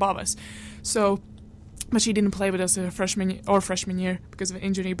class above us, so. But she didn't play with us freshman year because of an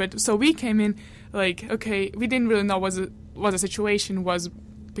injury. But so we came in, like, okay, we didn't really know what the situation was,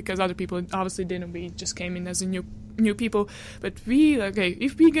 because other people obviously didn't. We just came in as a new people. But we, okay,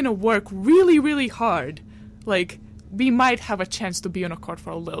 if we're gonna work really, really hard, like, we might have a chance to be on a court for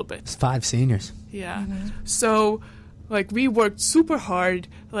a little bit. It's 5 seniors. Yeah. So, like, we worked super hard.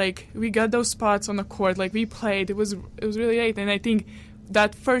 Like, we got those spots on the court. Like, we played. It was really great. And I think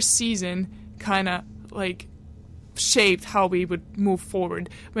that first season kind of, like, shaped how we would move forward.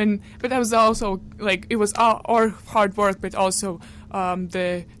 But that was also, like, it was our hard work, but also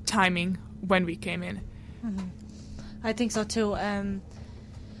the timing when we came in. I think so too.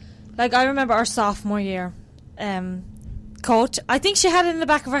 Like, I remember our sophomore year, coach, I think she had it in the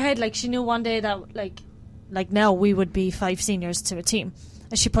back of her head, like, she knew one day that, like now we would be 5 seniors to a team.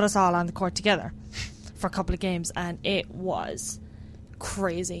 And she put us all on the court together for a couple of games, and it was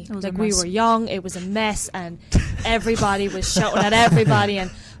crazy. Like, we were young, it was a mess, and everybody was shouting at everybody, and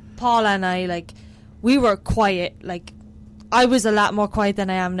Paula and I, like, we were quiet. Like, I was a lot more quiet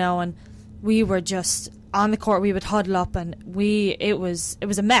than I am now, and we were just on the court. We would huddle up, and it was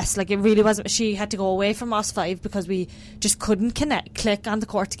a mess. Like, it really wasn't. She had to go away from us 5 because we just couldn't click on the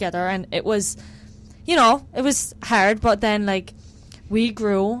court together, and it was, you know, it was hard. But then, like, we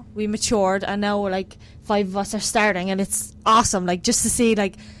grew, we matured, and now we're like 5 of us are starting, and it's awesome. Like, just to see,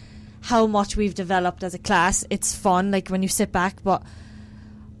 like, how much we've developed as a class. It's fun, like, when you sit back. But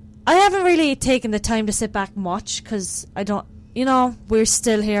I haven't really taken the time to sit back much because I don't, you know, we're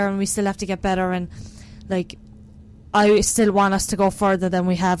still here and we still have to get better, and, like, I still want us to go further than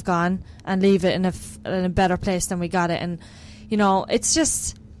we have gone and leave it in a better place than we got it. And, you know, it's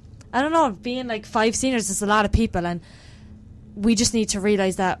just, I don't know, being like 5 seniors is a lot of people, and we just need to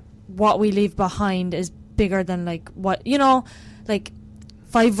realize that what we leave behind is bigger than, like, what, you know, like,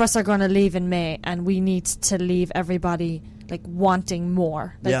 5 of us are going to leave in May, and we need to leave everybody, like, wanting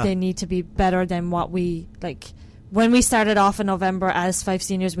more. Like, they need to be better than what we, like, when we started off in November as 5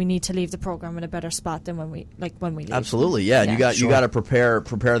 seniors, we need to leave the program in a better spot than when we leave. Absolutely, yeah. You got to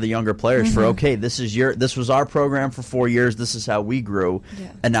prepare the younger players for, okay, this was our program for 4 years. This is how we grew,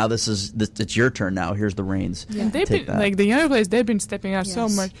 and now it's your turn. Now here's the reins. Yeah. And they've been like, the younger players. They've been stepping out so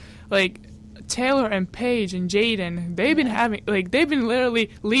much. Like, Taylor and Paige and Jaden, they've been literally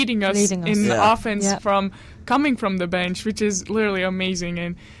leading us in the offense from coming from the bench, which is literally amazing.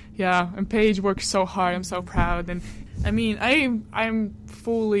 And and Paige works so hard. I'm so proud. And I mean, I'm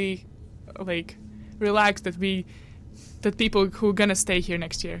fully, like, relaxed that people who are gonna stay here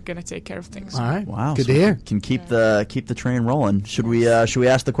next year are gonna take care of things. All right, wow, good to hear. Can keep the train rolling. Should we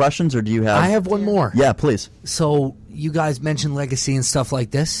ask the questions, or do you have? I have one more. Yeah, please. So you guys mentioned legacy and stuff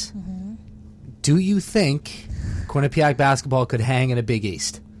like this. Do you think Quinnipiac basketball could hang in a Big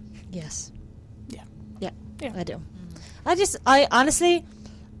East? Yes. Yeah, I do. I honestly,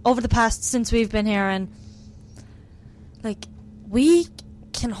 over the past, since we've been here, and, like, we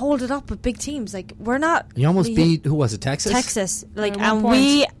can hold it up with big teams. Like, we're not. You almost beat, who was it, Texas? Texas. Like, and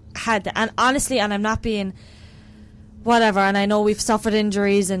we had that. And honestly, and I'm not being whatever, and I know we've suffered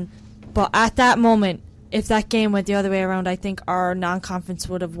injuries, but at that moment, if that game went the other way around, I think our non-conference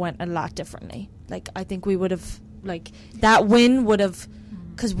would have went a lot differently. Like, I think we would have, like, that win would have,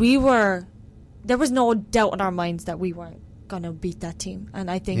 because there was no doubt in our minds that we weren't going to beat that team.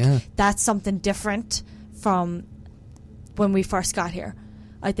 And I think that's something different from when we first got here.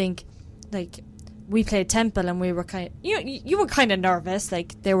 I think, like, we played Temple, and we were you were kind of nervous.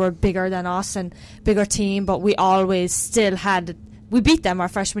 Like, they were bigger than us and bigger team, but we always still we beat them our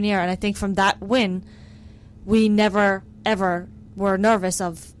freshman year. And I think from that win, we never, ever were nervous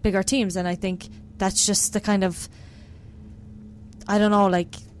of bigger teams. And I think that's just the kind of, I don't know,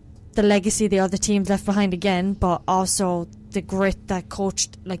 like, the legacy the other teams left behind again, but also the grit that coach,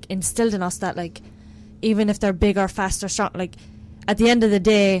 like, instilled in us, that, like, even if they're bigger, faster, strong, like, at the end of the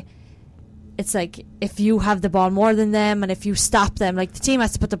day, it's like, if you have the ball more than them, and if you stop them, like, the team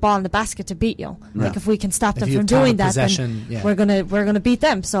has to put the ball in the basket to beat you. Like, if we can stop them from doing that, then we're gonna beat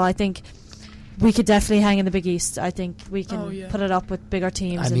them. So I think we could definitely hang in the Big East. I think we can put it up with bigger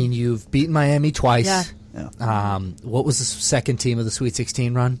teams. I mean, you've beaten Miami twice. Yeah. What was the second team of the Sweet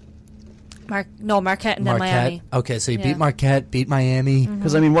 16 run? Marquette and then Miami. Okay, so you beat Marquette, beat Miami.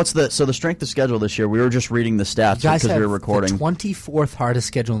 Because, I mean, the strength of schedule this year? We were just reading the stats because we were recording. The 24th hardest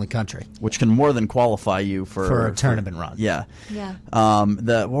schedule in the country, which can more than qualify you for a tournament run. Yeah. Yeah.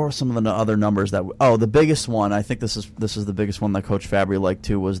 What were some of the other numbers that? The biggest one. I think this is the biggest one that Coach Fabry liked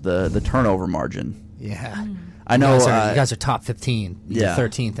too, was the turnover margin. Yeah. I know you guys are top 15,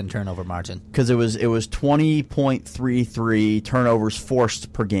 13th in turnover margin. Because it was 20.33 turnovers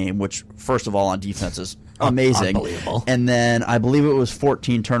forced per game, which, first of all, on defense is amazing. Unbelievable. And then I believe it was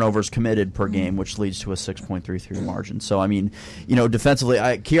 14 turnovers committed per game, which leads to a 6.33 margin. So, I mean, you know, defensively,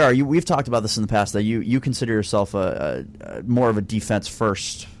 Chiara, we've talked about this in the past, that you consider yourself a more of a defense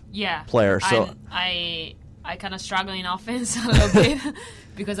first player. So I kind of struggle in offense a little bit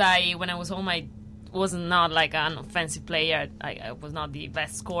because when I was home, I was not like an offensive player. I was not the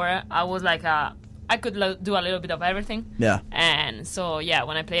best scorer. I was like I could do a little bit of everything. Yeah. And so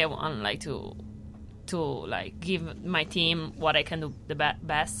when I play, I want like to like give my team what I can do the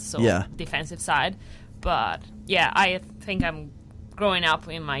best. So defensive side, but I think I'm growing up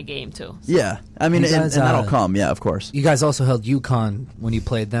in my game too. So. Yeah, I mean, guys, and that'll come. Yeah, of course. You guys also held UConn when you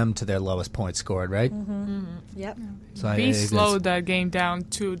played them to their lowest point scored, right? Yep. So We slowed that game down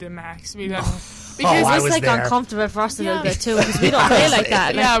to the max. We don't. Because I it's was like there. uncomfortable for us a little bit too because we don't play like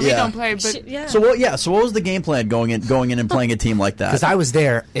that. Like, Yeah, we Yeah. don't play, but So what was the game plan going in and playing a team like that? Because I was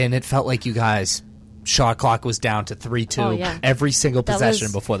there, and it felt like you guys shot clock was down to 3-2 Oh, yeah. every single That possession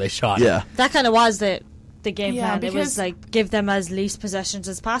was- before they shot. Yeah. that kind of was the game Yeah, plan. It was because- like give them as least possessions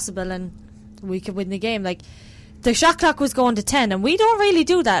as possible, and we could win the game. Like the shot clock was going to 10, and we don't really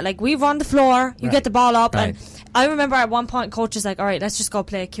do that. Like we run the floor, you get the ball up, and I remember at one point coach was like, "All right, let's just go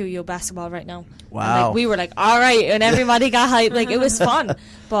play QU basketball right now." Wow. And, like, we were like, "All right," and everybody got hyped. Like it was fun,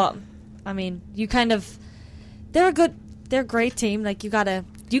 but I mean, they're a great team. Like you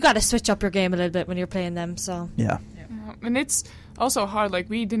gotta switch up your game a little bit when you're playing them. So Yeah. and it's also hard. Like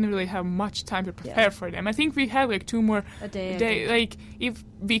we didn't really have much time to prepare for them. I think we had like 2 more a day. Like if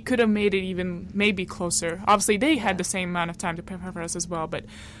we could have made it even maybe closer. Obviously, they had the same amount of time to prepare for us as well. But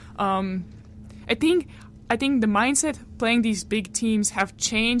I think the mindset playing these big teams have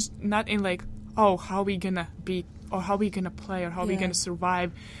changed. Not in like, oh, how are we gonna beat or how are we gonna play or how are we gonna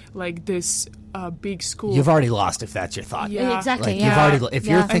survive like this big school. You've already lost if that's your thought. Yeah. Exactly. Like yeah. you've already, if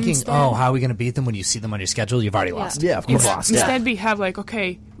you're Yeah. thinking, Instead- oh, how are we going to beat them when you see them on your schedule, you've already lost. Yeah, of You've course. lost. Instead, we have like,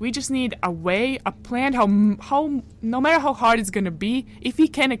 okay, we just need a plan. How no matter how hard it's gonna be, if we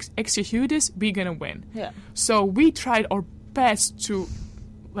can execute this, we're gonna win. Yeah. So we tried our best to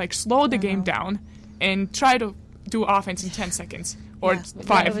like slow the game down and try to do offense in 10 seconds or Yeah.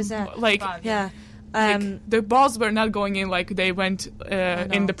 5. Yeah, it was that. Like, Yeah. like, the balls were not going in like they went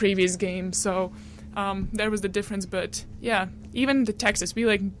in the previous game. So there was the difference. But yeah, even the Texas,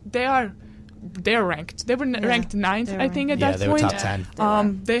 they're ranked. They were ranked 9th, they're I think, at Yeah, that they were point. top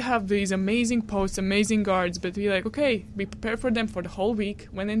 10. They have these amazing posts, amazing guards, but we like, okay, we prepared for them for the whole week,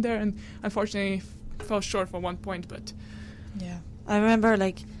 went in there, and unfortunately fell short for 1 point. But Yeah. I remember,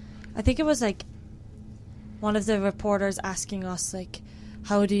 like, I think it was, like, one of the reporters asking us, like,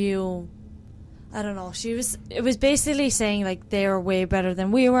 how do you... I don't know. It was basically saying, like, they were way better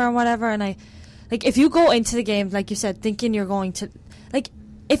than we were and whatever, and like, if you go into the game, like you said, thinking you're going to... Like,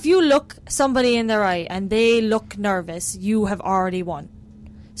 if you look somebody in their eye and they look nervous, you have already won.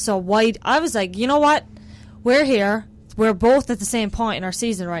 So why... I was like, you know what? We're here. We're both at the same point in our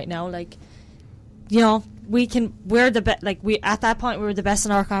season right now. Like, you know, we're the best. Like, at that point, we were the best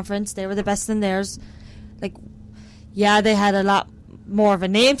in our conference. They were the best in theirs. Like, yeah, they had a lot more of a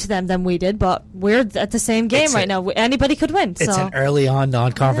name to them than we did, but we're at the same game right now. Anybody could win. It's so. an early on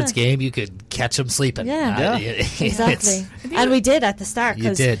non-conference game. You could catch them sleeping. Yeah. Exactly. And we did at the start.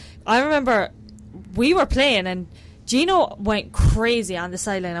 You did. I remember we were playing and Gino went crazy on the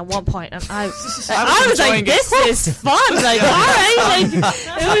sideline at one point, and I was like, enjoying "This is fun!" Like, all right, like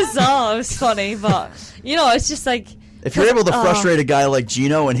it was funny, but you know, it's just like If you're able to frustrate a guy like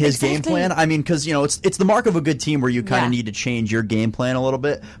Gino and his game Exactly. plan, I mean, because you know it's the mark of a good team where you kind of need to change your game plan a little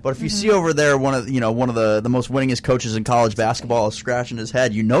bit. But if you see over there one of the most winningest coaches in college basketball is scratching his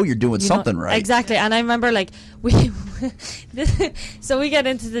head, you know you're doing something right. Exactly. And I remember like so we get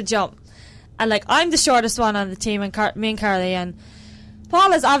into the jump, and like I'm the shortest one on the team, and me and Carly, and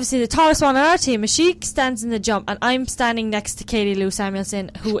Paula's obviously the tallest one on our team, and she stands in the jump, and I'm standing next to Katie Lou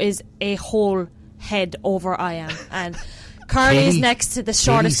Samuelson, who is a whole head over I am, and Carly is next to the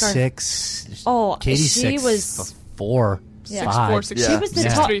shortest girl. 6. Oh, Katie's she 6, was 4, Yeah. 5. 6'4", 6'3", She was the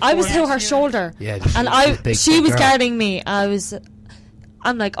Yeah. top. 3'4". I was to her shoulder, Yeah, and big, she big was girl. guarding me.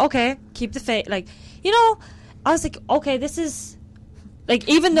 I'm like, okay, keep the faith. Like, you know, I was like, okay, this is like,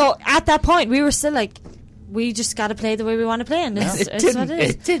 even though at that point we were still like, we just got to play the way we want to play, and it's what it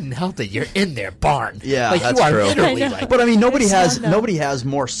is. It didn't help that you're in their barn. Yeah, like that's you are true. literally I know. like. But I mean, nobody It's has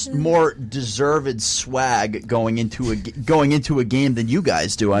more deserved swag going into a game than you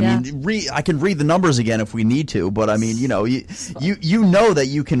guys do. I mean, I can read the numbers again if we need to, but I mean, you know know that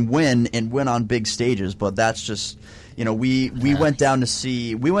you can win and win on big stages, but that's just. You know, we went down to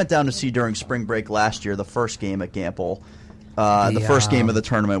see during spring break last year the first game at Gamble. the first game of the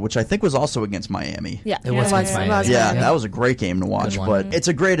tournament, which I think was also against Miami. Yeah, It was against Miami. Yeah, that was a great game to watch. Good one. But it's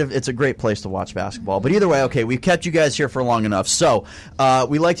a great place to watch basketball. But either way, okay, we've kept you guys here for long enough. So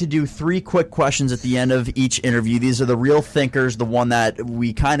we like to do 3 quick questions at the end of each interview. These are the real thinkers, the one that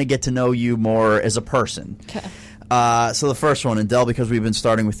we kind of get to know you more as a person. Okay. So the first one, and Del, because we've been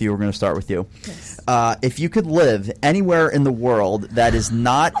starting with you, we're going to start with you. Yes. If you could live anywhere in the world that is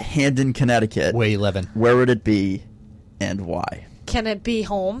not Hamden, Connecticut, Where you living? where would it be and why? Can it be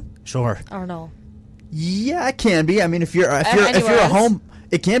home Sure. or no? Yeah, it can be. I mean, if you're a else? home,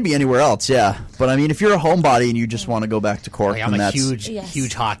 it can be anywhere else. Yeah, but I mean, if you're a homebody and you just want to go back to Cork, Like, I'm then a that's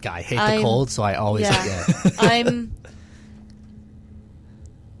huge hot guy. Hate the I'm- cold, so I always Yeah. get. I'm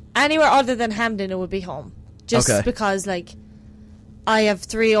anywhere other than Hamden. It would be home, just Okay. because like I have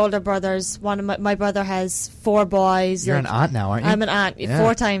 3 older brothers. One of my brother has 4 boys. You're like, an aunt now, aren't you? I'm an aunt. Yeah.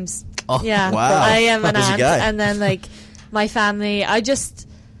 4 times. Oh, Yeah, wow. I am an Busy aunt, guy. and then like my family. I just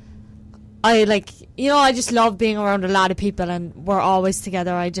love being around a lot of people, and we're always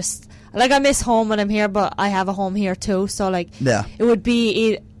together. I miss home when I'm here, but I have a home here too. So like, Yeah. it would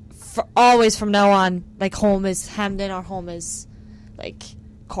be for always from now on. Like, home is Hamden or home is like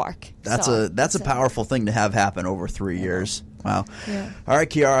Cork. That's So, a powerful thing to have happen over 3 years. Wow. Yeah. All right,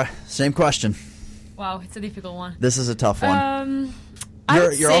 Chiara, same question. Wow, it's a difficult one. This is a tough one. I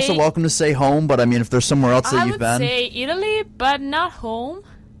would You're also say- welcome to say home, but I mean, if there's somewhere else that I you've would been, say Italy, but not home.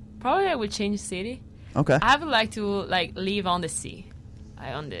 Probably I would change city. okay. I would like to live on the sea,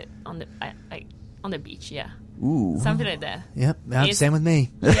 on the beach. Yeah, Ooh. something like that. Yep. It's- Same with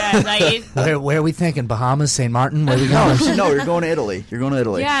me. Yeah, Where are we thinking? Bahamas, St. Martin? Where are we No, going? no, you're going to Italy. You're going to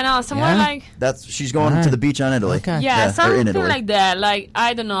Italy. yeah, no, somewhere Yeah? like. She's going All to right. the beach on Italy. Okay. Yeah, or in something Italy. like that. Like,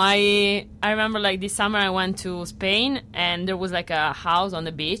 I don't know. I remember like this summer I went to Spain and there was like a house on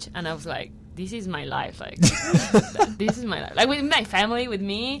the beach and I was like, this is my life. Like, this is my life. Like with my family, with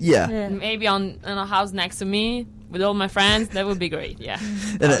me. Yeah. Yeah. Maybe in a house next to me with all my friends. That would be great. Yeah.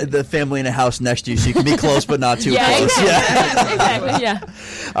 And the family in a house next to you, so you can be close but not too Yeah, close. exactly. Yeah. Exactly. Yeah.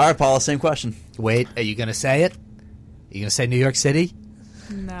 All right, Paula, same question. Wait, are you going to say it? Are you going to say New York City?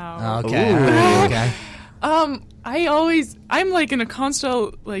 No. Okay. Ooh. All right, okay. I'm like in a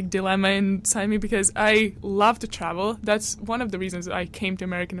constant like dilemma inside me because I love to travel. That's one of the reasons I came to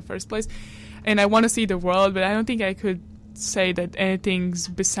America in the first place, and I want to see the world. But I don't think I could say that anything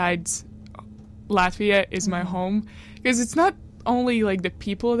besides Latvia is my home, because it's not only like the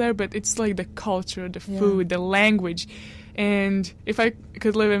people there, but it's like the culture, the food, the language. And if I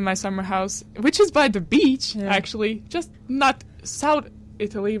could live in my summer house, which is by the beach, actually, just not South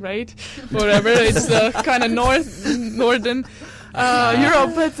Italy, right? Whatever, it's kind of northern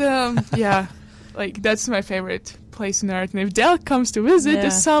Europe, but yeah, like that's my favorite place on earth. And if Del comes to visit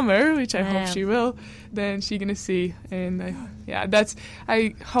this summer, which I hope she will, then she's gonna see. And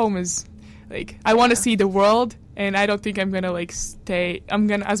home is like, I want to see the world. And I don't think I'm gonna like stay. I'm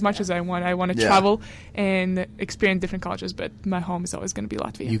gonna, as much as I want to travel and experience different cultures. But my home is always gonna be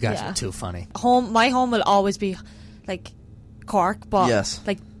Latvia. You guys are too funny. My home will always be like Cork, but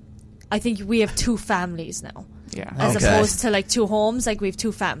like I think we have 2 families now. Yeah. As opposed to like 2 homes, like we have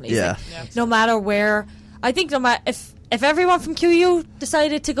 2 families. Yeah. Like, no matter where, I think no matter if everyone from QU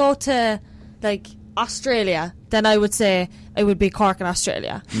decided to go to like Australia, then I would say it would be Cork in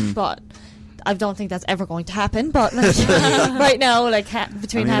Australia. But I don't think that's ever going to happen. But like, right now, like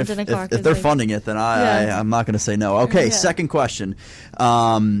between Hampton and Cork, if they're funding it, then I'm not going to say no. Okay, second question.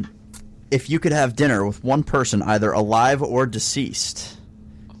 If you could have dinner with one person, either alive or deceased,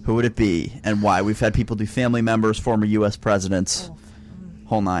 who would it be and why? We've had people do family members, former U.S. presidents,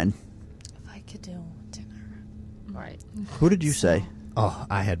 whole nine. If I could do dinner, right? Who did you say? Oh,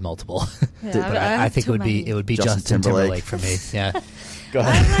 I had multiple. Yeah, But I think it would be Justin Timberlake for me. Yeah. Go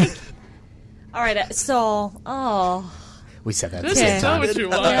ahead. I'm like, all right. So, We said that. Just Okay. tell what you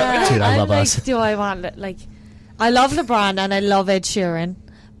want. yeah, Dude, I I'm love like, us. do I want like? I love LeBron and I love Ed Sheeran,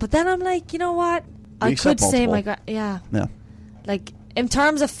 but then I'm like, you know what? I accept could say multiple. yeah. Like, In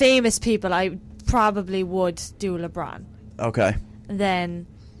terms of famous people, I probably would do LeBron. Okay. And then,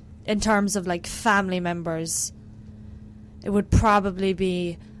 in terms of like family members, it would probably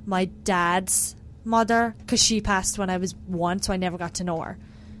be my dad's mother, because she passed when I was 1, so I never got to know her.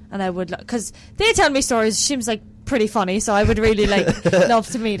 And I would, because they tell me stories. She seems like pretty funny, so I would really like love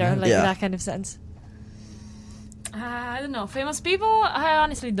to meet her, like in that kind of sense. I don't know. Famous people? I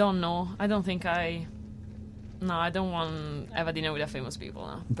honestly don't know. I don't think I. No, I don't want to have a dinner with a famous people.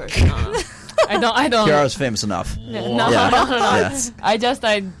 No, person, no. I don't. Chiara's famous enough. No, Yeah. no. Yeah.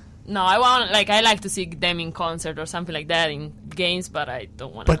 I No, I like to see them in concert or something like that in games, but I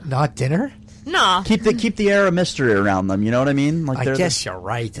don't want to. But not dinner? No. Keep the air of mystery around them. You know what I mean? Like I guess you're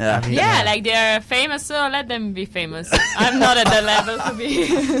right. Yeah. I mean, Yeah, like they're famous, so let them be famous. I'm not at the level to be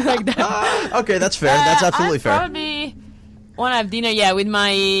like that. Okay, that's fair. That's absolutely I'd fair. Probably want to have dinner, with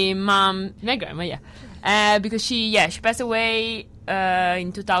my mom, my grandma, because she passed away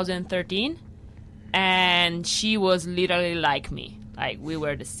in 2013, and she was literally like me. Like, we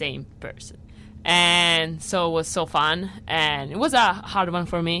were the same person. And so it was so fun, and it was a hard one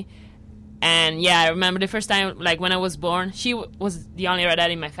for me. And I remember the first time, like when I was born, she was the only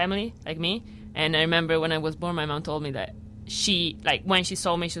redhead in my family, like me. And I remember when I was born, my mom told me that she, like, when she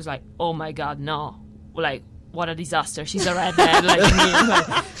saw me, she was like, "Oh my God, no! Like, what a disaster! She's a redhead like me."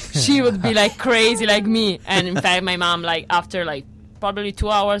 Like, she would be like crazy like me. And in fact, my mom, like, after like probably 2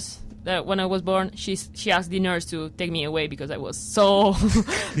 hours when I was born, she asked the nurse to take me away because I was so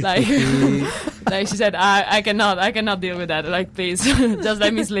like like she said, I cannot deal with that. Like, please, just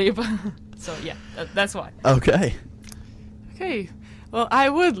let me sleep. So that's why. Okay. Well, I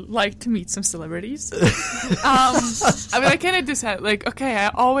would like to meet some celebrities. I mean, I kind of just had I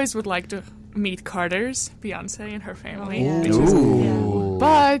always would like to meet Carter's Beyonce and her family.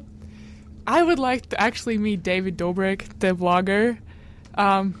 But I would like to actually meet David Dobrik, the vlogger,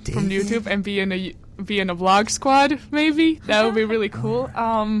 from YouTube, and be in a vlog squad. Maybe that would be really cool.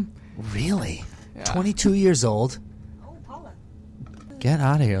 Really? 22 years old. Get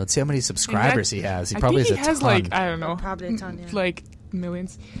out of here. Let's see how many subscribers he has. He probably has a ton. Like, I don't know. Probably a ton, yeah. Like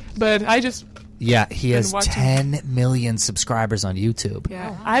millions. But I just... Yeah, he has watching- 10 million subscribers on YouTube.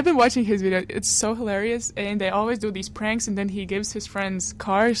 Yeah, I've been watching his videos. It's so hilarious. And they always do these pranks, and then he gives his friends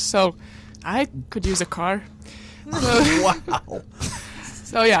cars. So I could use a car. Wow.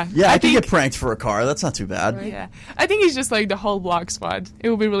 So, yeah. Yeah, I can get pranked for a car. That's not too bad. Right? Yeah. I think it's just like the whole vlog squad. It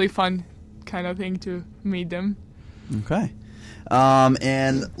would be really fun kind of thing to meet them. Okay.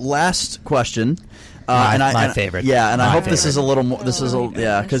 And last question. My favorite. Yeah, and My I hope favorite. this is a little more. This is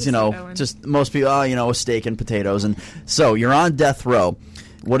because just most people, steak and potatoes, and so you're on death row.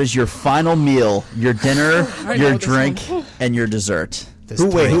 What is your final meal? Your dinner, your drink, and your dessert.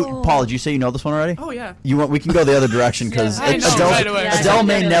 Paul? Did you say you know this one already? Oh yeah. We can go the other direction because I know right away. Adele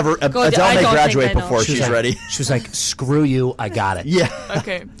may never. Adele may graduate before she's ready. She was like, "Screw you, I got it." Yeah.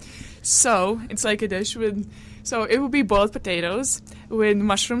 Okay. So it's like a dish with. So it would be boiled potatoes with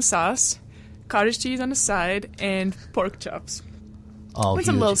mushroom sauce, cottage cheese on the side, and pork chops. Oh, with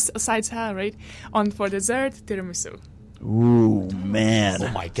some little side salad, right? For dessert, tiramisu. Ooh, man. Oh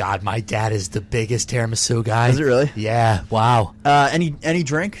my God, my dad is the biggest tiramisu guy. Is it really? Yeah. Wow. Any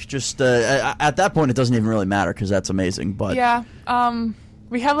drink? Just at that point, it doesn't even really matter because that's amazing. But yeah,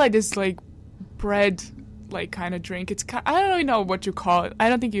 we have like this like bread like kind of drink. It's I don't really know what you call it. I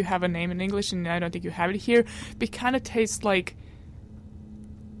don't think you have a name in English, and I don't think you have it here. But it kind of tastes like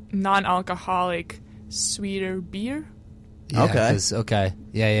non-alcoholic, sweeter beer. Yeah, Okay. Okay.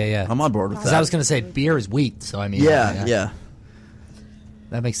 Yeah. I'm on board with that. Because I was going to say beer is wheat, so I mean. Yeah.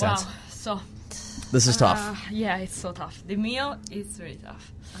 That makes sense. Wow. So This is tough. yeah, it's so tough. The meal is really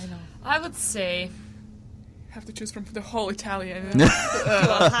tough. I know. I would say Have to choose from the whole Italian.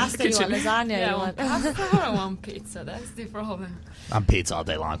 Pasta, you want kitchen. lasagna, you want... I want pizza. That's the problem. I'm pizza all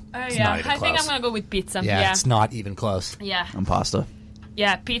day long. It's not even I think close. I'm gonna go with pizza. Yeah, Yeah, it's not even close. yeah, I'm pasta.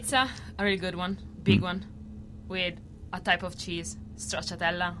 pizza, a really good one, big one, with a type of cheese,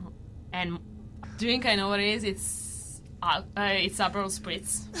 stracciatella, and drink. I know what it is. It's Aperol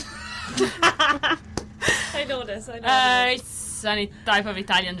Spritz. I know this. It's a type of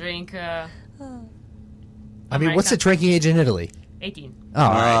Italian drink. I mean, what's the drinking age in Italy? 18. Oh,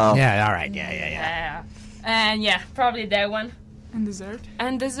 all right. Oh. Yeah, all right. Yeah. And probably that one. And dessert.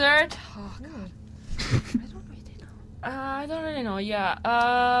 And dessert. Oh God. I don't really know.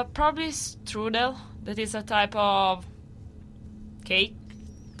 Yeah. Probably strudel. That is a type of cake,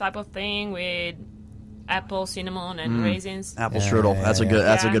 type of thing with apple, cinnamon, and raisins. Apple strudel. That's a good.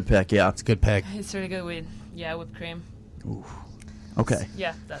 That's a good pick. Yeah. It's a good pick. It's really good with whipped cream. Okay.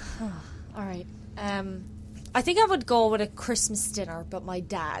 Yeah. That. All right. I think I would go with a Christmas dinner, but my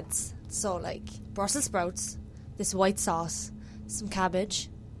dad's. So, like, Brussels sprouts, this white sauce, some cabbage.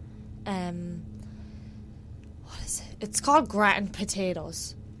 What is it? It's called gratin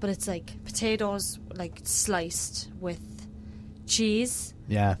potatoes, but it's like potatoes, like, sliced with cheese.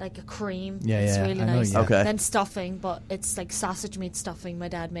 Yeah. Like a cream. Yeah, it's yeah, really I know, nice. yeah. Okay. Then stuffing, but it's like sausage meat stuffing. My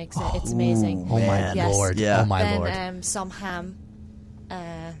dad makes it. It's amazing. Oh, my Man. Yes. Lord. Yeah. Oh, my Then Lord. some ham.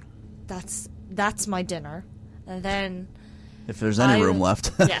 That's my dinner. And then If there's any room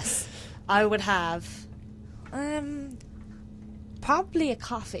left. yes, I would have probably probably a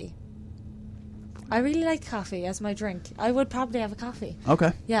coffee. I really like coffee as my drink. I would probably have a coffee.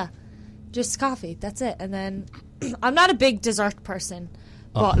 Okay. Yeah, just coffee. That's it. And then I'm not a big dessert person,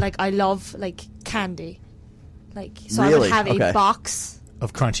 but like I love like candy. Like so, I would have a box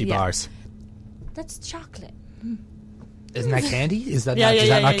of crunchy bars. That's chocolate. Isn't that candy? Is that does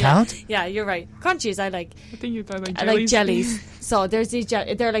that not count? Yeah, you're right. Crunchies, I like. I think you thought like I jellies. like jellies. So there's these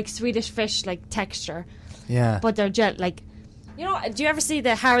they're like Swedish fish like texture. Yeah. But they're like, you know, do you ever see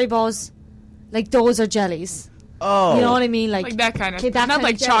the Haribos? Like those are jellies. Oh. You know what I mean? Like that kind of. that Not kind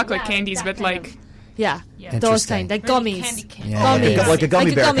like of jelly. chocolate candies, but like. Yeah, Yeah. those Interesting. kind, like Really gummies. candy. Yeah. Gummies. Like a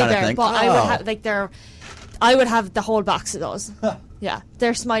gummy bear kind of thing. But I Oh. would have like I would have the whole box of those. Yeah,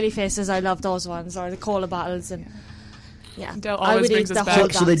 they're smiley faces. I love those ones, or the cola bottles, and yeah, Del I always would eat brings the us whole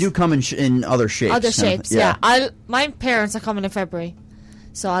back. So they box. do come in other shapes. Other huh? shapes. Yeah. My parents are coming in February,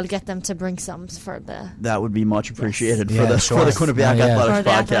 so I'll get them to bring some for the That would be much appreciated Yeah, for sure. the Quinnipiac Yeah, yeah. Athletics for the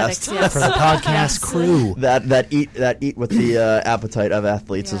Podcast. athletics. Yes. For the podcast crew. That eat with the appetite of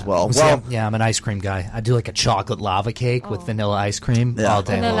athletes as well. See, Well, I'm an ice cream guy. I do like a chocolate lava cake with vanilla ice cream Yeah. all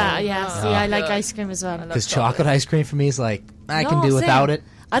day vanilla. long. Yeah, see, I like ice cream as well. Because chocolate ice cream for me is like I can No, do same. without it.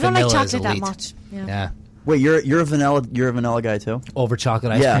 I don't like Vanilla is chocolate that elite. much. Yeah. Yeah. wait, you're a vanilla guy too? Over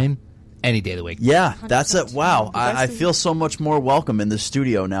chocolate ice Yeah. cream any day of the week. Yeah, that's it. 100%. Wow, I feel so much more welcome in the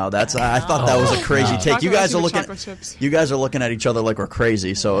studio now. I thought that was a crazy take. You Chocolate guys ice are cream with looking. chocolate chips. You guys are looking at each other like we're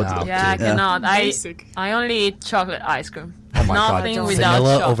crazy. So No. Yeah, I Yeah. cannot. Basic. I only eat chocolate ice cream. Oh my Nothing god. without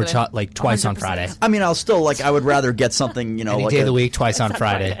Vanilla chocolate. over like twice on Friday. I mean, I'll still like. I would rather get something. You know, Any like day of the week, twice on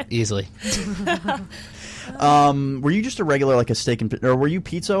Friday, easily. Were you just a regular like a steak and or were you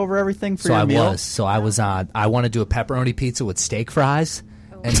pizza over everything for So your I meal? was. So I was on. I want to do a pepperoni pizza with steak fries,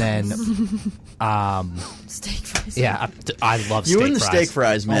 and then, Steak fries. yeah, I love You steak and the fries. steak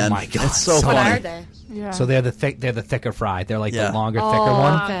fries, man. Oh my god, It's so What funny. are they? Yeah. So they're the thicker fry. They're like Yeah. the longer, thicker Oh,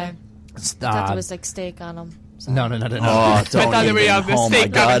 one. okay. I thought there was like steak on them. No. Oh, don't I thought they were even. out the Oh my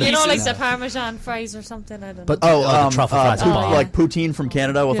steak god. You know, like pieces. the Parmesan fries or something. I don't know. But Oh, the truffle fries. are bomb. like poutine from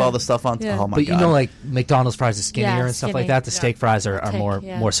Canada with Yeah. all the stuff on. Yeah. Oh my But god. you know, like McDonald's fries are skinnier Yeah, and stuff skinny. like that. The Yeah. steak fries are Thick, more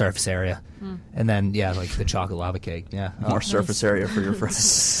yeah. more surface area, and then like the chocolate lava cake. Yeah, more surface area for your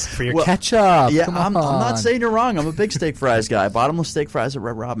fries. for your Well, ketchup. Yeah, Come I'm on. not saying you're wrong. I'm a big steak fries guy. Bottomless steak fries at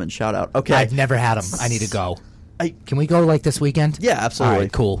Red Robin. Shout out. Okay. I've never had them. I need to go. I- Can we go like this weekend? Yeah, absolutely. All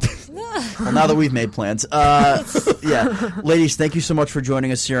right, cool. Well, now that we've made plans. Yeah. Ladies, thank you so much for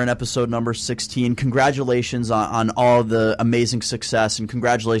joining us here on episode number 16. Congratulations on all the amazing success, and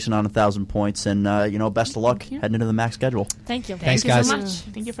congratulations on 1,000 points. And, best of luck heading into the max schedule. Thank you. Thanks, Thank you guys. so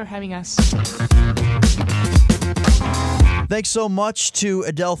much. Thank you for having us. Thanks so much to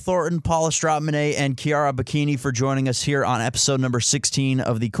Edel Thornton, Paula Strautmane, and Chiara Bacchini for joining us here on episode number 16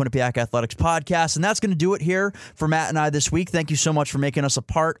 of the Quinnipiac Athletics Podcast. And that's going to do it here for Matt and I this week. Thank you so much for making us a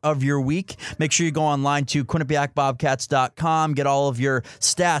part of your week. Make sure you go online to QuinnipiacBobcats.com. Get all of your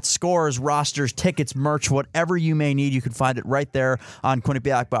stats, scores, rosters, tickets, merch, whatever you may need. You can find it right there on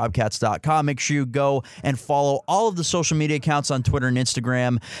QuinnipiacBobcats.com. Make sure you go and follow all of the social media accounts on Twitter and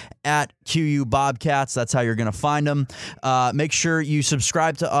Instagram at QU Bobcats. That's how you're going to find them. Make sure you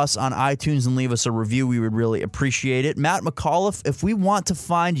subscribe to us on iTunes and leave us a review. We would really appreciate it. Matt McAuliffe, if we want to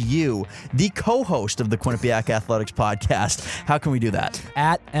find you, the co-host of the Quinnipiac Athletics Podcast, how can we do that?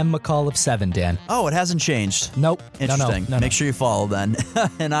 At M McAuliffe 7, Dan. Oh, it hasn't changed. Nope. Interesting. No. Make sure you follow then.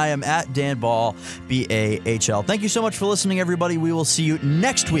 And I am at Dan Bahl, BAHL. Thank you so much for listening, everybody. We will see you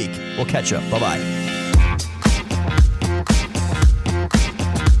next week. We'll catch up. Bye-bye.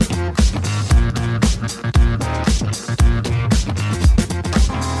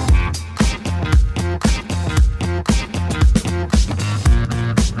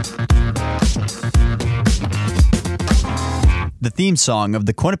 The theme song of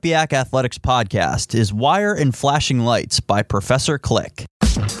the Quinnipiac Athletics Podcast is Wire and Flashing Lights by Professor Click.